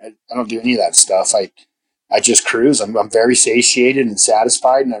cake. I don't do any of that stuff. I just cruise. I'm very satiated and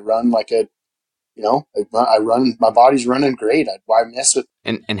satisfied, and I run like I run. My body's running great. Why mess with?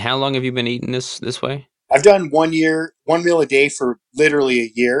 And how long have you been eating this way? I've done 1 year, one meal a day for literally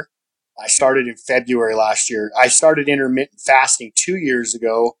a year. I started in February last year. I started intermittent fasting 2 years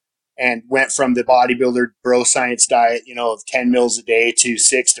ago and went from the bodybuilder bro science diet, of 10 meals a day to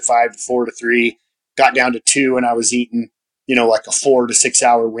 6 to 5 to 4 to 3, got down to 2, and I was eating, like a 4 to 6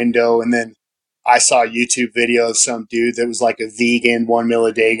 hour window. And then I saw a YouTube video of some dude that was like a vegan 1 meal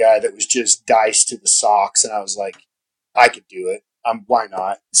a day guy that was just diced to the socks. And I was like, I could do it. Why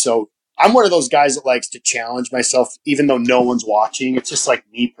not? So I'm one of those guys that likes to challenge myself, even though no one's watching. It's just like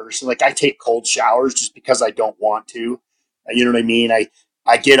me personally. Like, I take cold showers just because I don't want to. You know what I mean?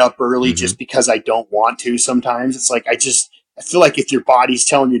 I get up early just because I don't want to. Sometimes it's like, I feel like if your body's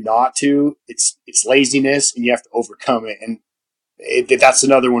telling you not to, it's laziness, and you have to overcome it. And that's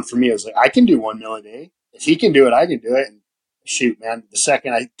another one for me. I was like, I can do 1 meal a day. If he can do it, I can do it. And shoot, man, the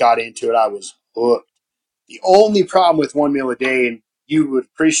second I got into it, I was hooked. The only problem with 1 meal a day, and you would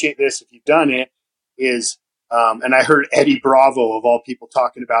appreciate this if you've done it, is, and I heard Eddie Bravo, of all people,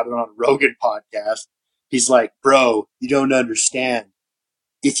 talking about it on a Rogan podcast. He's like, bro, you don't understand.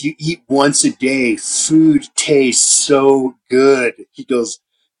 If you eat once a day, food tastes so good. He goes,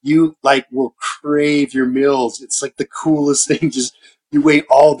 you will crave your meals. It's like the coolest thing. Just, you wait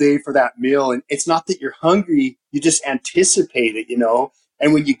all day for that meal. And it's not that you're hungry. You just anticipate it,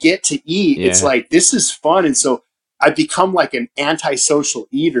 And when you get to eat, it's like, this is fun. And so I've become like an antisocial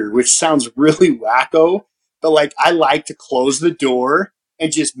eater, which sounds really wacko, but I like to close the door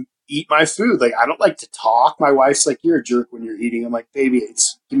and just eat my food. I don't like to talk. My wife's like, you're a jerk when you're eating. I'm like, baby,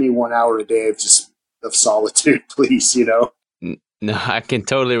 give me 1 hour a day of solitude, please, No, I can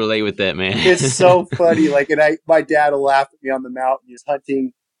totally relate with that, man. It's so funny. My dad will laugh at me on the mountain. He's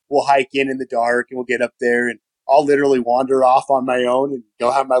hunting. We'll hike in the dark, and we'll get up there, and I'll literally wander off on my own and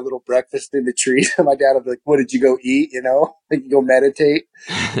go have my little breakfast in the tree. And my dad will be like, what did you go eat? You go meditate.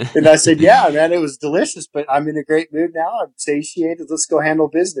 And I said, yeah, man, it was delicious, but I'm in a great mood now. I'm satiated. Let's go handle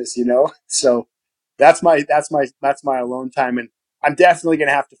business, So that's my alone time. And I'm definitely going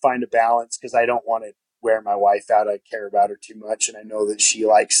to have to find a balance, because I don't want to wear my wife out. I care about her too much. And I know that she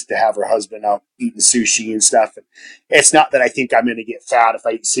likes to have her husband out eating sushi and stuff. And it's not that I think I'm going to get fat if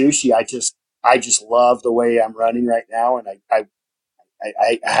I eat sushi. I just love the way I'm running right now. And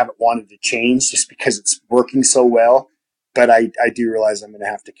I haven't wanted to change just because it's working so well. but I do realize I'm going to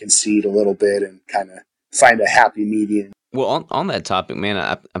have to concede a little bit and kind of find a happy medium. Well, on that topic, man,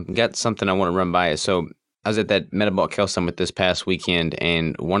 I've got something I want to run by you. So I was at that Metabolic Health Summit this past weekend,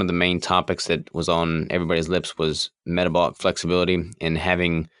 and one of the main topics that was on everybody's lips was metabolic flexibility and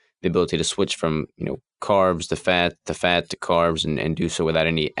having the ability to switch from, carbs to fat to carbs and do so without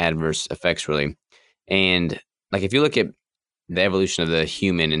any adverse effects, really. And like if you look at the evolution of the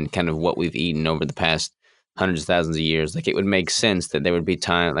human and kind of what we've eaten over the past hundreds of thousands of years, like it would make sense that there would be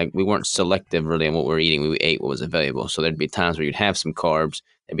time, like we weren't selective really in what we were eating. We ate what was available. So there'd be times where you'd have some carbs.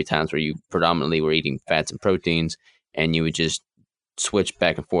 There'd be times where you predominantly were eating fats and proteins, and you would just switch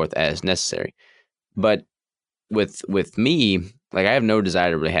back and forth as necessary. But with me, like I have no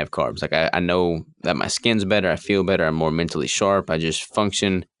desire to really have carbs. Like I know that my skin's better, I feel better, I'm more mentally sharp. I just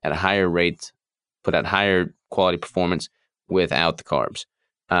function at a higher rate, put out higher quality performance without the carbs.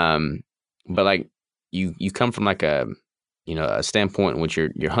 But like you come from like a standpoint in which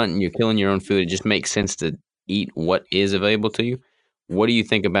you're hunting, you're killing your own food. It just makes sense to eat what is available to you. What do you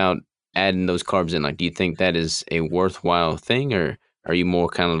think about adding those carbs in? Like, do you think that is a worthwhile thing, or are you more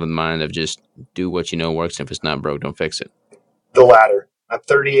kind of in the mind of just do what you know works, and if it's not broke, don't fix it? The latter. I'm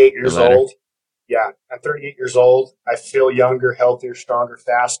 38 The years latter. old. Yeah, I'm 38 years old. I feel younger, healthier, stronger,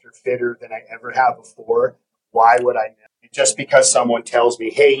 faster, fitter than I ever have before. Why would I? Just because someone tells me,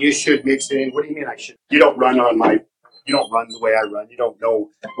 "Hey, you should mix it in." What do you mean I should? You don't run You don't run the way I run. You don't know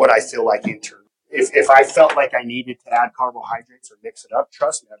what I feel like internally. If I felt like I needed to add carbohydrates or mix it up,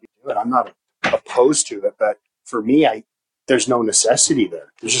 trust me, I'd be doing it. I'm not opposed to it, but for me, there's no necessity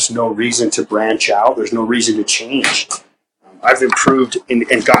there. There's just no reason to branch out. There's no reason to change. I've improved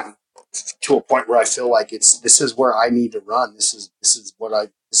and gotten to a point where I feel like this is where I need to run. This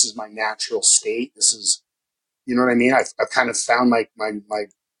is my natural state. This is, you know what I mean? I've kind of found my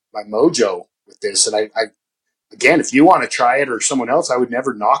mojo with this. And I again, if you want to try it or someone else, I would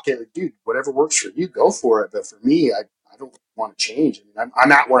never knock it. Like, dude, whatever works for you, go for it. But for me, I don't want to change. I mean,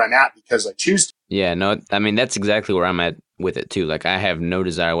 I'm at where I'm at because I choose to. Yeah, no, I mean that's exactly where I'm at with it too. Like I have no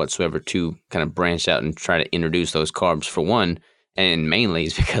desire whatsoever to kind of branch out and try to introduce those carbs for one, and mainly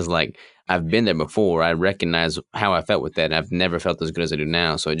is because like I've been there before. I recognize how I felt with that, and I've never felt as good as I do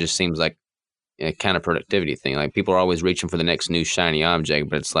now. So it just seems like a kind of productivity thing. Like people are always reaching for the next new shiny object,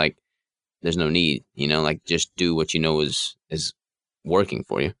 but it's like there's no need, like just do what you know is working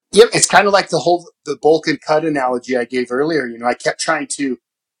for you. Yep, it's kind of like the bulk and cut analogy I gave earlier. I kept trying to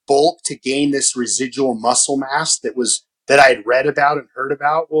bulk to gain this residual muscle mass that I had read about and heard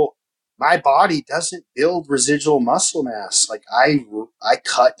about. Well, my body doesn't build residual muscle mass. Like I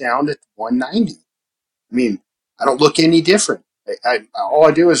cut down to 190. I mean, I don't look any different. All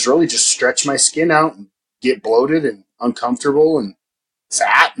I do is really just stretch my skin out and get bloated and uncomfortable and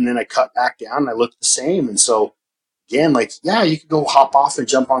fat, and then I cut back down and I look the same. And so again, like, yeah, you could go hop off and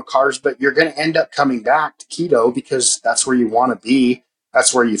jump on cars, but you're going to end up coming back to keto because that's where you want to be.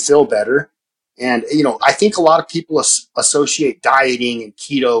 That's where you feel better. And, I think a lot of people associate dieting and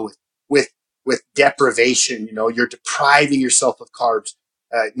keto with, with deprivation. You're depriving yourself of carbs.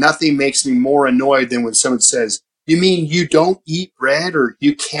 Nothing makes me more annoyed than when someone says, you mean you don't eat bread, or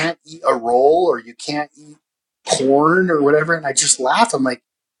you can't eat a roll, or you can't eat corn or whatever? And I just laugh. I'm like,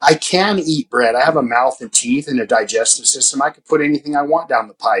 I can eat bread. I have a mouth and teeth and a digestive system. I can put anything I want down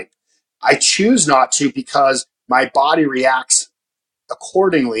the pipe. I choose not to because my body reacts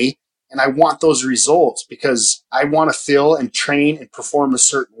accordingly, and I want those results because I want to feel and train and perform a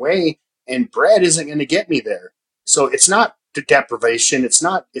certain way, and bread isn't going to get me there. So it's not deprivation. It's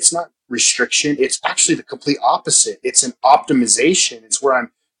not restriction. It's actually the complete opposite. It's an optimization. It's where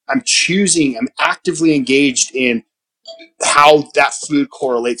I'm actively engaged in how that food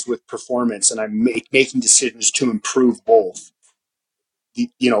correlates with performance, and I'm making decisions to improve both.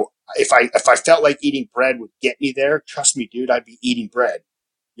 If I felt like eating bread would get me there, trust me, dude, I'd be eating bread.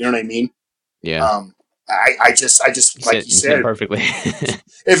 You know what I mean? Yeah, Um, I just like you you said it said, perfectly.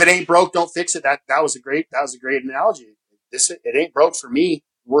 if it ain't broke, don't fix it. That was a great analogy. It ain't broke for me.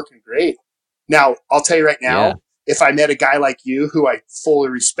 Working great. Now I'll tell you right Yeah, now, if I met a guy like you who I fully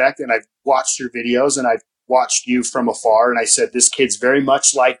respect, and I've watched your videos and I've watched you from afar, and I said this kid's very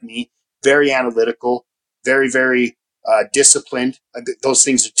much like me, very analytical, very very disciplined. Those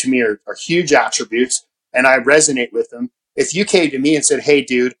things to me are huge attributes, and I resonate with them. If you came to me and said, "Hey,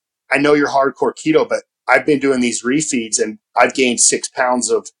 dude, I know you're hardcore keto, but I've been doing these refeeds and I've gained 6 pounds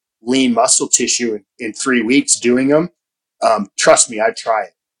of lean muscle tissue in 3 weeks doing them," trust me, I'd try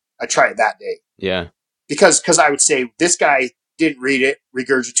it. I'd try it that day. yeah, Because I would say, this guy didn't read it,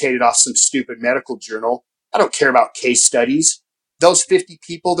 regurgitated off some stupid medical journal. I don't care about case studies. Those 50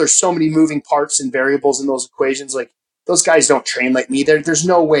 people, there's so many moving parts and variables in those equations. Like, those guys don't train like me. There's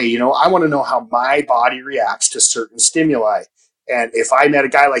no way, I want to know how my body reacts to certain stimuli. And if I met a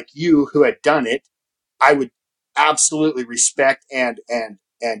guy like you who had done it, I would absolutely respect and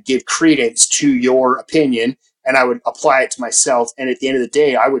give credence to your opinion, and I would apply it to myself. And at the end of the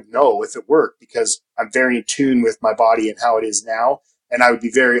day, I would know if it worked because I'm very in tune with my body and how it is now. And I would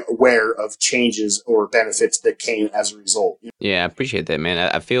be very aware of changes or benefits that came as a result. Yeah, I appreciate that, man.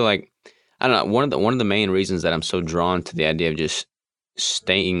 I feel like I don't know, one of the main reasons that I'm so drawn to the idea of just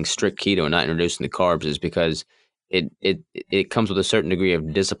staying strict keto and not introducing the carbs is because it comes with a certain degree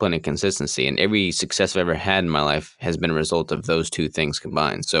of discipline and consistency. And every success I've ever had in my life has been a result of those two things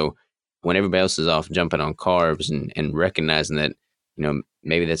combined. So when everybody else is off jumping on carbs and recognizing that,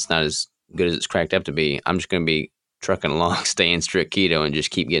 maybe that's not as good as it's cracked up to be, I'm just gonna be trucking along, staying strict keto and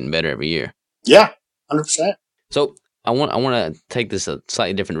just keep getting better every year. Yeah, 100%. So I want to take this a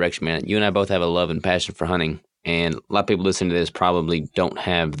slightly different direction, man. You and I both have a love and passion for hunting, and a lot of people listening to this probably don't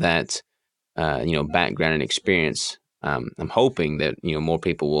have that, background and experience. I'm hoping that more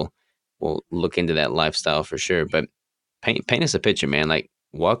people will look into that lifestyle for sure. But paint us a picture, man. Like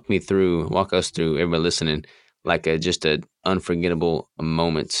walk us through, everybody listening, like just a unforgettable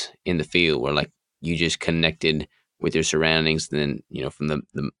moment in the field where like you just connected with your surroundings. And then from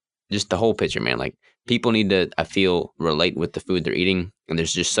the just the whole picture, man. Like people need to, I feel, relate with the food they're eating, and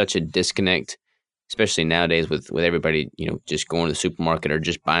there's just such a disconnect, especially nowadays with everybody just going to the supermarket or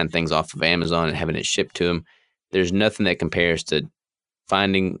just buying things off of Amazon and having it shipped to them. There's nothing that compares to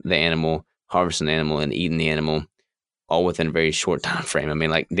finding the animal, harvesting the animal, and eating the animal all within a very short time frame. I mean,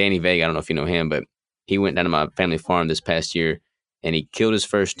 like Danny Vega, I don't know if you know him, but he went down to my family farm this past year and he killed his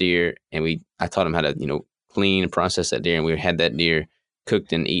first deer, and I taught him how to clean and process that deer, and we had that deer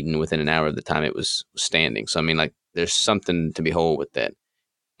cooked and eaten within an hour of the time it was standing. So I mean, like there's something to behold with that.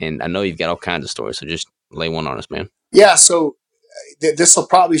 And I know you've got all kinds of stories, so just lay one on us, man. Yeah, so this will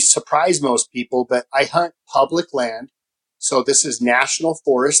probably surprise most people, but I hunt public land. So this is national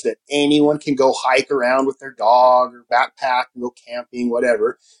forest that anyone can go hike around with their dog or backpack and go camping,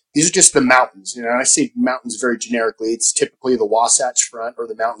 whatever. These are just the mountains. And I say mountains very generically. It's typically the Wasatch Front or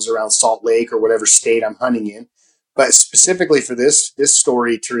the mountains around Salt Lake or whatever state I'm hunting in. But specifically for this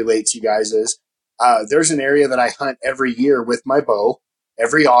story to relate to you guys is there's an area that I hunt every year with my bow.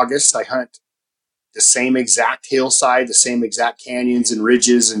 Every August, I hunt the same exact hillside, the same exact canyons and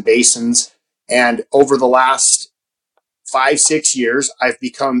ridges and basins. And over the last 5-6 years, I've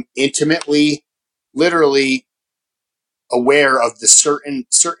become intimately, literally aware of the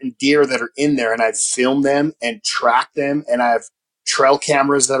certain deer that are in there, and I've filmed them and tracked them, and I have trail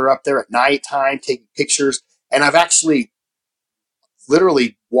cameras that are up there at nighttime taking pictures, and I've actually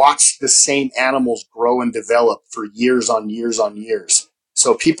literally watched the same animals grow and develop for years on years on years.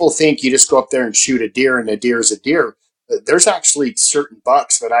 So people think you just go up there and shoot a deer and a deer is a deer. There's actually certain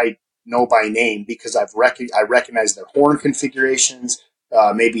bucks that I know by name because I recognize their horn configurations,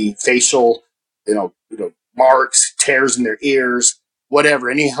 maybe facial, marks, tears in their ears, whatever.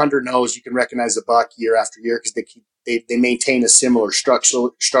 Any hunter knows you can recognize a buck year after year because they maintain a similar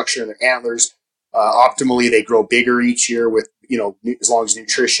structure in their antlers. Optimally, they grow bigger each year with, as long as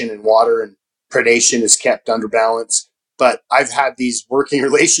nutrition and water and predation is kept under balance. But I've had these working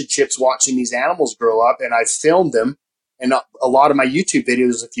relationships watching these animals grow up, and I've filmed them. And a lot of my YouTube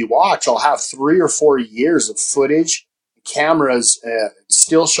videos, if you watch, I'll have 3 or 4 years of footage, cameras,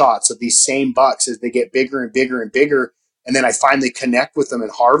 still shots of these same bucks as they get bigger and bigger and bigger. And then I finally connect with them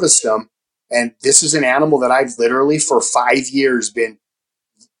and harvest them. And this is an animal that I've literally for 5 years been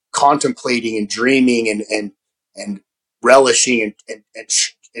contemplating and dreaming and relishing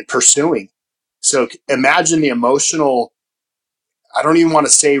and pursuing. So imagine the emotional, I don't even want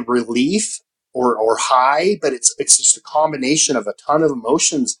to say relief or high, but it's just a combination of a ton of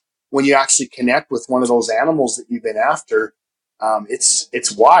emotions when you actually connect with one of those animals that you've been after.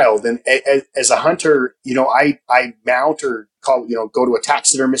 It's wild. And as a hunter, I mount or go to a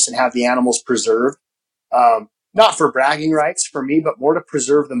taxidermist and have the animals preserved. Not for bragging rights for me, but more to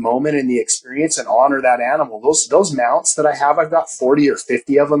preserve the moment and the experience and honor that animal. Those mounts that I have, I've got 40 or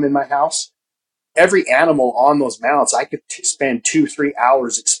 50 of them in my house. Every animal on those mounts, I could spend 2-3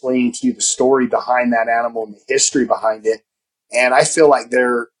 hours explaining to you the story behind that animal and the history behind it. And I feel like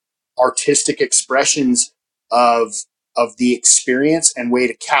they're artistic expressions of the experience and way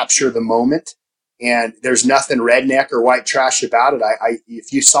to capture the moment. And there's nothing redneck or white trash about it.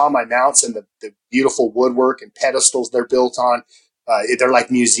 If you saw my mounts and the beautiful woodwork and pedestals they're built on, they're like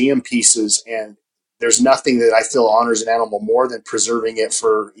museum pieces. And there's nothing that I feel honors an animal more than preserving it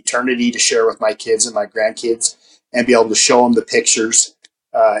for eternity to share with my kids and my grandkids and be able to show them the pictures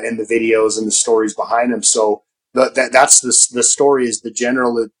and the videos and the stories behind them. So That's the story, is the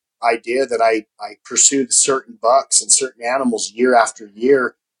general idea that I pursued certain bucks and certain animals year after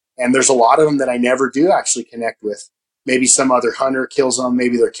year. And there's a lot of them that I never do actually connect with. Maybe some other hunter kills them.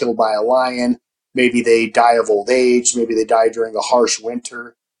 Maybe they're killed by a lion. Maybe they die of old age. Maybe they die during a harsh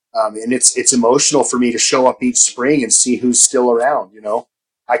winter. And it's emotional for me to show up each spring and see who's still around.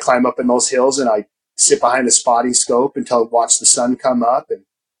 I climb up in those hills and I sit behind a spotting scope until I watch the sun come up. And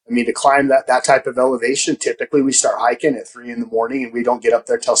I mean, to climb that type of elevation, typically we start hiking at 3 in the morning and we don't get up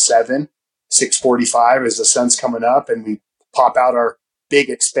there till 6:45 as the sun's coming up, and we pop out our big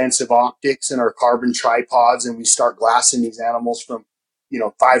expensive optics and our carbon tripods and we start glassing these animals from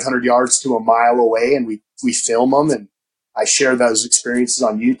 500 yards to a mile away, and we film them, and I share those experiences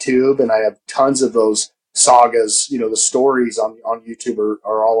on YouTube, and I have tons of those sagas. The stories on YouTube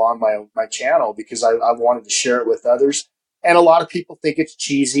are all on my channel because I wanted to share it with others. And a lot of people think it's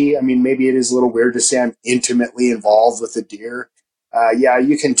cheesy. I mean, maybe it is a little weird to say I'm intimately involved with a deer. Yeah,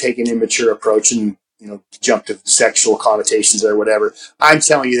 you can take an immature approach and jump to sexual connotations or whatever. I'm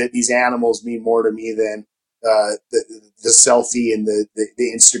telling you that these animals mean more to me than the selfie and the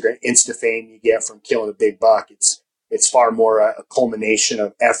Instagram Insta fame you get from killing a big buck. It's far more a culmination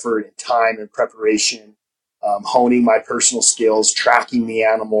of effort and time and preparation, honing my personal skills, tracking the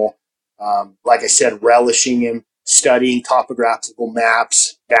animal, like I said, relishing him, studying topographical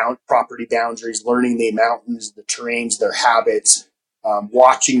maps, property boundaries, learning the mountains, the terrains, their habits,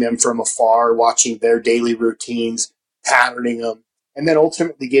 watching them from afar, watching their daily routines, patterning them, and then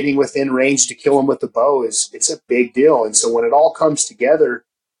ultimately getting within range to kill them with the bow it's a big deal. And so when it all comes together,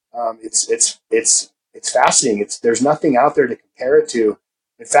 it's fascinating. There's nothing out there to compare it to.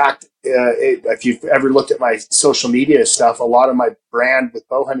 In fact, if you've ever looked at my social media stuff, a lot of my brand with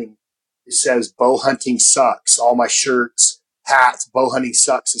bow hunting, it says bow hunting sucks. All my shirts, hats, bow hunting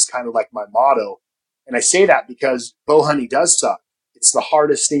sucks is kind of like my motto. And I say that because bow hunting does suck. It's the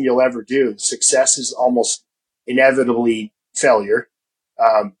hardest thing you'll ever do. Success is almost inevitably failure.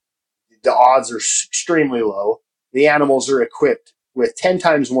 Um, the odds are extremely low. The animals are equipped with 10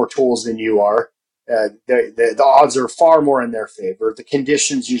 times more tools than you are. The odds are far more in their favor. The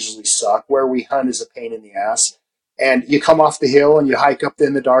conditions usually suck. Where we hunt is a pain in the ass. And you come off the hill and you hike up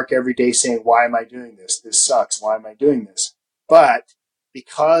in the dark every day saying, why am I doing this? This sucks. Why am I doing this? But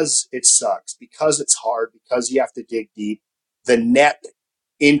because it sucks, because it's hard, because you have to dig deep, the net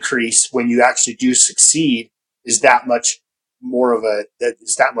increase when you actually do succeed is that much more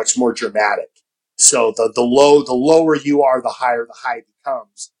dramatic. So the lower you are, the higher the high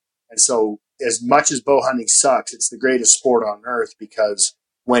becomes. And so as much as bow hunting sucks, it's the greatest sport on earth, because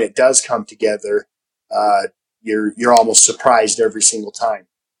when it does come together, you're almost surprised every single time.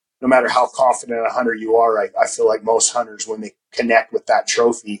 No matter how confident a hunter you are, I feel like most hunters, when they connect with that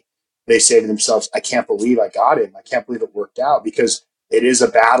trophy, they say to themselves, I can't believe I got him. I can't believe it worked out, because it is a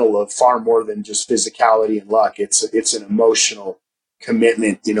battle of far more than just physicality and luck. It's an emotional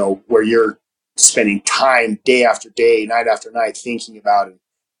commitment, where you're spending time day after day, night after night, thinking about it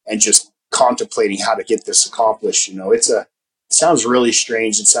and just contemplating how to get this accomplished. It sounds really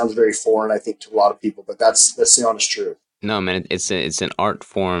strange. It sounds very foreign, I think, to a lot of people, but that's the honest truth. No, man, it's an art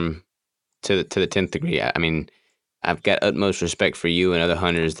form to the 10th degree. I mean, I've got utmost respect for you and other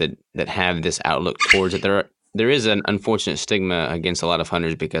hunters that have this outlook towards it. There is an unfortunate stigma against a lot of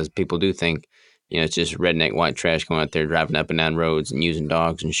hunters, because people do think, it's just redneck white trash going out there driving up and down roads and using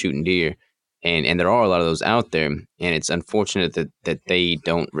dogs and shooting deer. And there are a lot of those out there, and it's unfortunate that they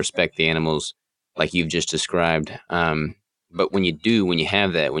don't respect the animals like you've just described. But when you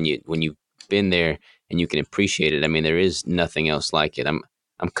have that, when you've been there and you can appreciate it, I mean, there is nothing else like it. I'm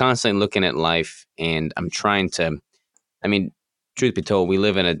constantly looking at life, and I'm trying to. I mean, truth be told, we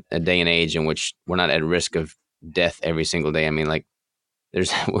live in a day and age in which we're not at risk of death every single day. I mean, like,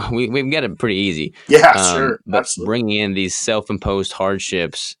 there's we've got it pretty easy. Yeah, sure. But Absolutely. bringing in these self-imposed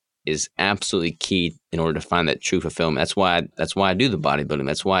hardships is absolutely key in order to find that true fulfillment. That's why I do the bodybuilding.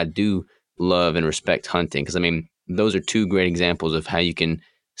 That's why I do love and respect hunting, because I mean, those are two great examples of how you can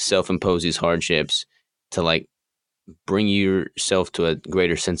self-impose these hardships to, like, bring yourself to a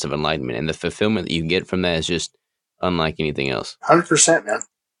greater sense of enlightenment, and the fulfillment that you get from that is just unlike anything else. 100%, man.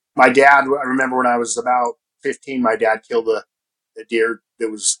 My dad, I remember when I was about 15, my dad killed a deer that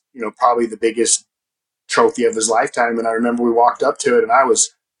was, probably the biggest trophy of his lifetime. And I remember we walked up to it and I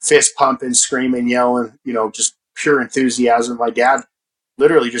was fist pumping, screaming, yelling, just pure enthusiasm. My dad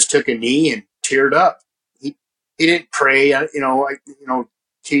literally just took a knee and teared up. He didn't pray, to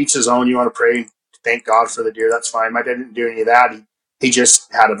each his own. You want to pray and thank God for the deer, that's fine. My dad didn't do any of that. He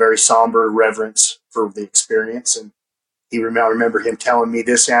just had a very somber reverence for the experience. And I remember him telling me,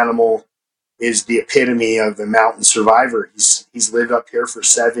 this animal is the epitome of a mountain survivor. He's lived up here for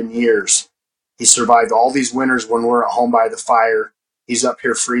 7 years. He survived all these winters when we're at home by the fire. He's up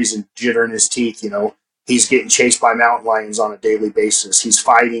here freezing, jittering his teeth. He's getting chased by mountain lions on a daily basis. He's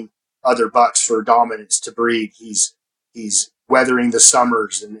fighting other bucks for dominance to breed. He's weathering the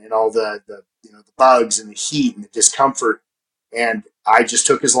summers and all the bugs and the heat and the discomfort. And I just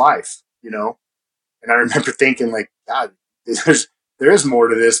took his life. And I remember thinking, like, God, there is more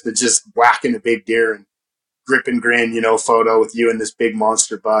to this than just whacking a big deer and grip and grin, photo with you and this big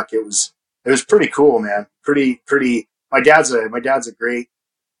monster buck. It was pretty cool, man. Pretty. My dad's a great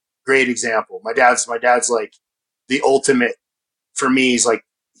example. My dad's like the ultimate for me. He's like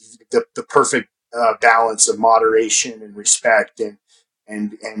the perfect balance of moderation and respect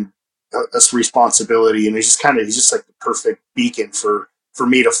and us responsibility. And he's just like the perfect beacon for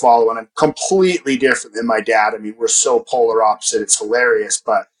me to follow. And I'm completely different than my dad. I mean, we're so polar opposite. It's hilarious,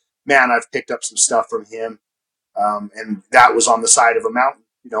 but man, I've picked up some stuff from him. And that was on the side of a mountain,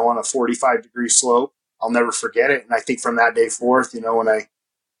 on a 45-degree slope. I'll never forget it. And I think from that day forth,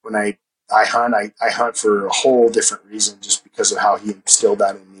 when I hunt for a whole different reason, just because of how he instilled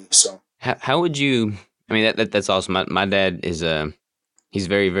that in me. So How would you? I mean, that's awesome. My dad is he's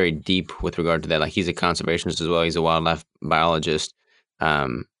very very deep with regard to that. Like he's a conservationist as well. He's a wildlife biologist.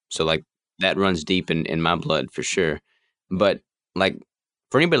 So like that runs deep in my blood for sure. But like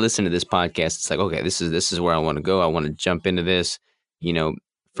for anybody listening to this podcast, it's like, okay, this is where I want to go. I want to jump into this. You know,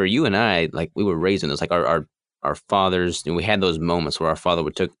 for you and I, like we were raised in this. Like our fathers, and we had those moments where our father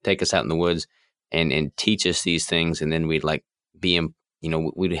would take us out in the woods and teach us these things, and then we'd like be in,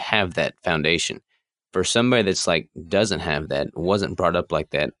 we'd have that foundation. For somebody that's like doesn't have that, wasn't brought up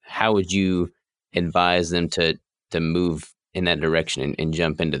like that, how would you advise them to move in that direction and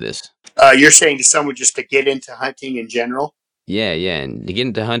jump into this? you're saying to someone just to get into hunting in general? Yeah, yeah, and to get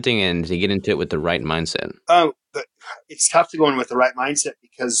into hunting and to get into it with the right mindset. But it's tough to go in with the right mindset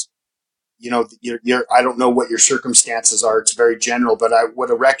because I don't know what your circumstances are. It's very general, but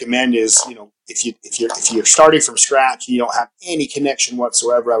what I recommend is, if you're starting from scratch and you don't have any connection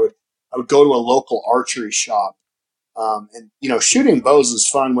whatsoever, I would go to a local archery shop. And shooting bows is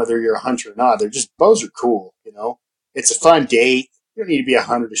fun whether you're a hunter or not. Bows are cool. It's a fun date. You don't need to be a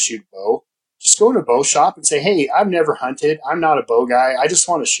hunter to shoot a bow. Just go to a bow shop and say, "Hey, I've never hunted. I'm not a bow guy. I just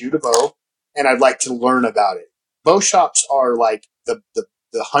want to shoot a bow, and I'd like to learn about it." Bow shops are like the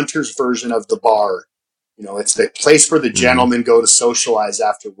hunter's version of the bar. It's the place where the Hmm. gentlemen go to socialize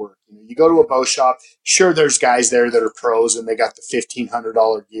after work. You go to a bow shop. Sure, there's guys there that are pros and they got the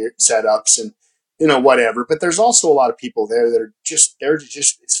 $1,500 gear setups and whatever. But there's also a lot of people there that are just there to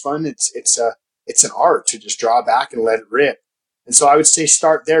just. It's fun. It's an art to just draw back and let it rip. And so I would say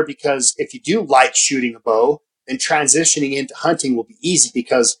start there, because if you do like shooting a bow, then transitioning into hunting will be easy,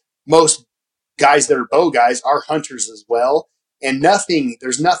 because most guys that are bow guys are hunters as well. And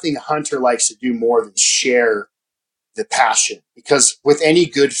there's nothing a hunter likes to do more than share the passion. Because with any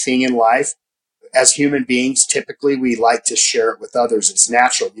good thing in life, as human beings, typically we like to share it with others. It's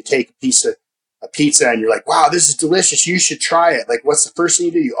natural. You take a pizza and you're like, "Wow, this is delicious. You should try it." Like, what's the first thing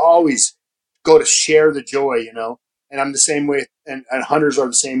you do? You always go to share the joy. And I'm the same way, and hunters are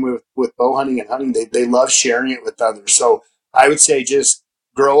the same way with bow hunting and hunting. They love sharing it with others. So I would say just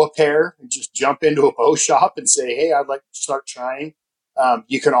grow a pair and just jump into a bow shop and say, "Hey, I'd like to start trying."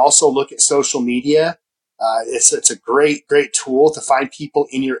 You can also look at social media. It's a great tool to find people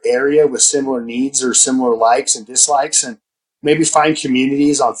in your area with similar needs or similar likes and dislikes, and maybe find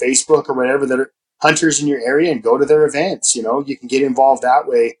communities on Facebook or whatever that are hunters in your area and go to their events. You can get involved that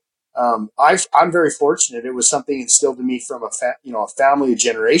way. I'm very fortunate. It was something instilled in me from a family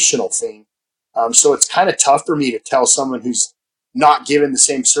generational thing. So it's kind of tough for me to tell someone who's not given the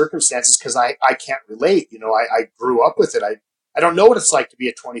same circumstances, because I can't relate. I grew up with it. I don't know what it's like to be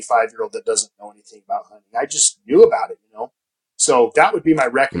a 25-year-old that doesn't know anything about hunting. I just knew about it. So that would be my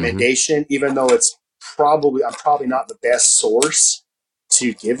Hmm. recommendation, even though I'm probably not the best source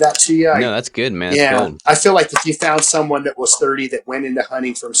to give that to you. No, that's good, man. That's Yeah, gold. I feel like if you found someone that was 30 that went into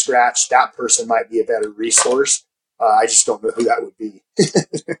hunting from scratch, that person might be a better resource. I just don't know who that would be.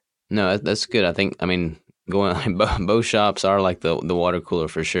 No, that's good. I think. I mean, going bow shops are like the water cooler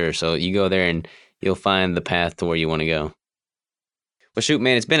for sure. So you go there and you'll find the path to where you want to go. Well, shoot,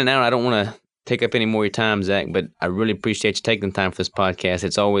 man, it's been an hour. I don't want to take up any more of your time, Zach, but I really appreciate you taking the time for this podcast.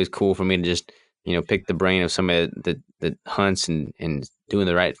 It's always cool for me to just, pick the brain of somebody that hunts and doing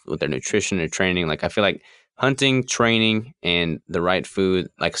the right with their nutrition or training. Like, I feel like hunting, training, and the right food,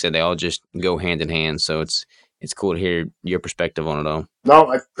 like I said, they all just go hand in hand. So it's cool to hear your perspective on it all.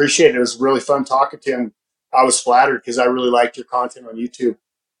 No, I appreciate it. It was really fun talking to him. I was flattered because I really liked your content on YouTube.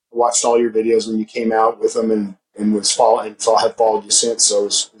 watched all your videos when you came out with them, and was following, and have followed you since. So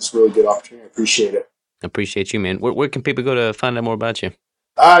it's a really good opportunity. I appreciate it. I appreciate you, man. Where can people go to find out more about you?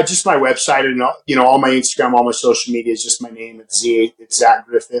 Just my website, and all my Instagram, all my social media is just my name. It's Zac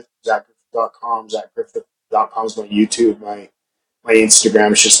Griffith, ZacGriffith.com. ZacGriffith.com is my YouTube. My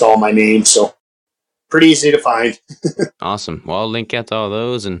Instagram is just all my name, so pretty easy to find. Awesome. Well, I'll link out to all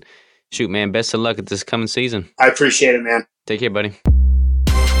those, and shoot, man, best of luck at this coming season. I appreciate it, man. Take care, buddy.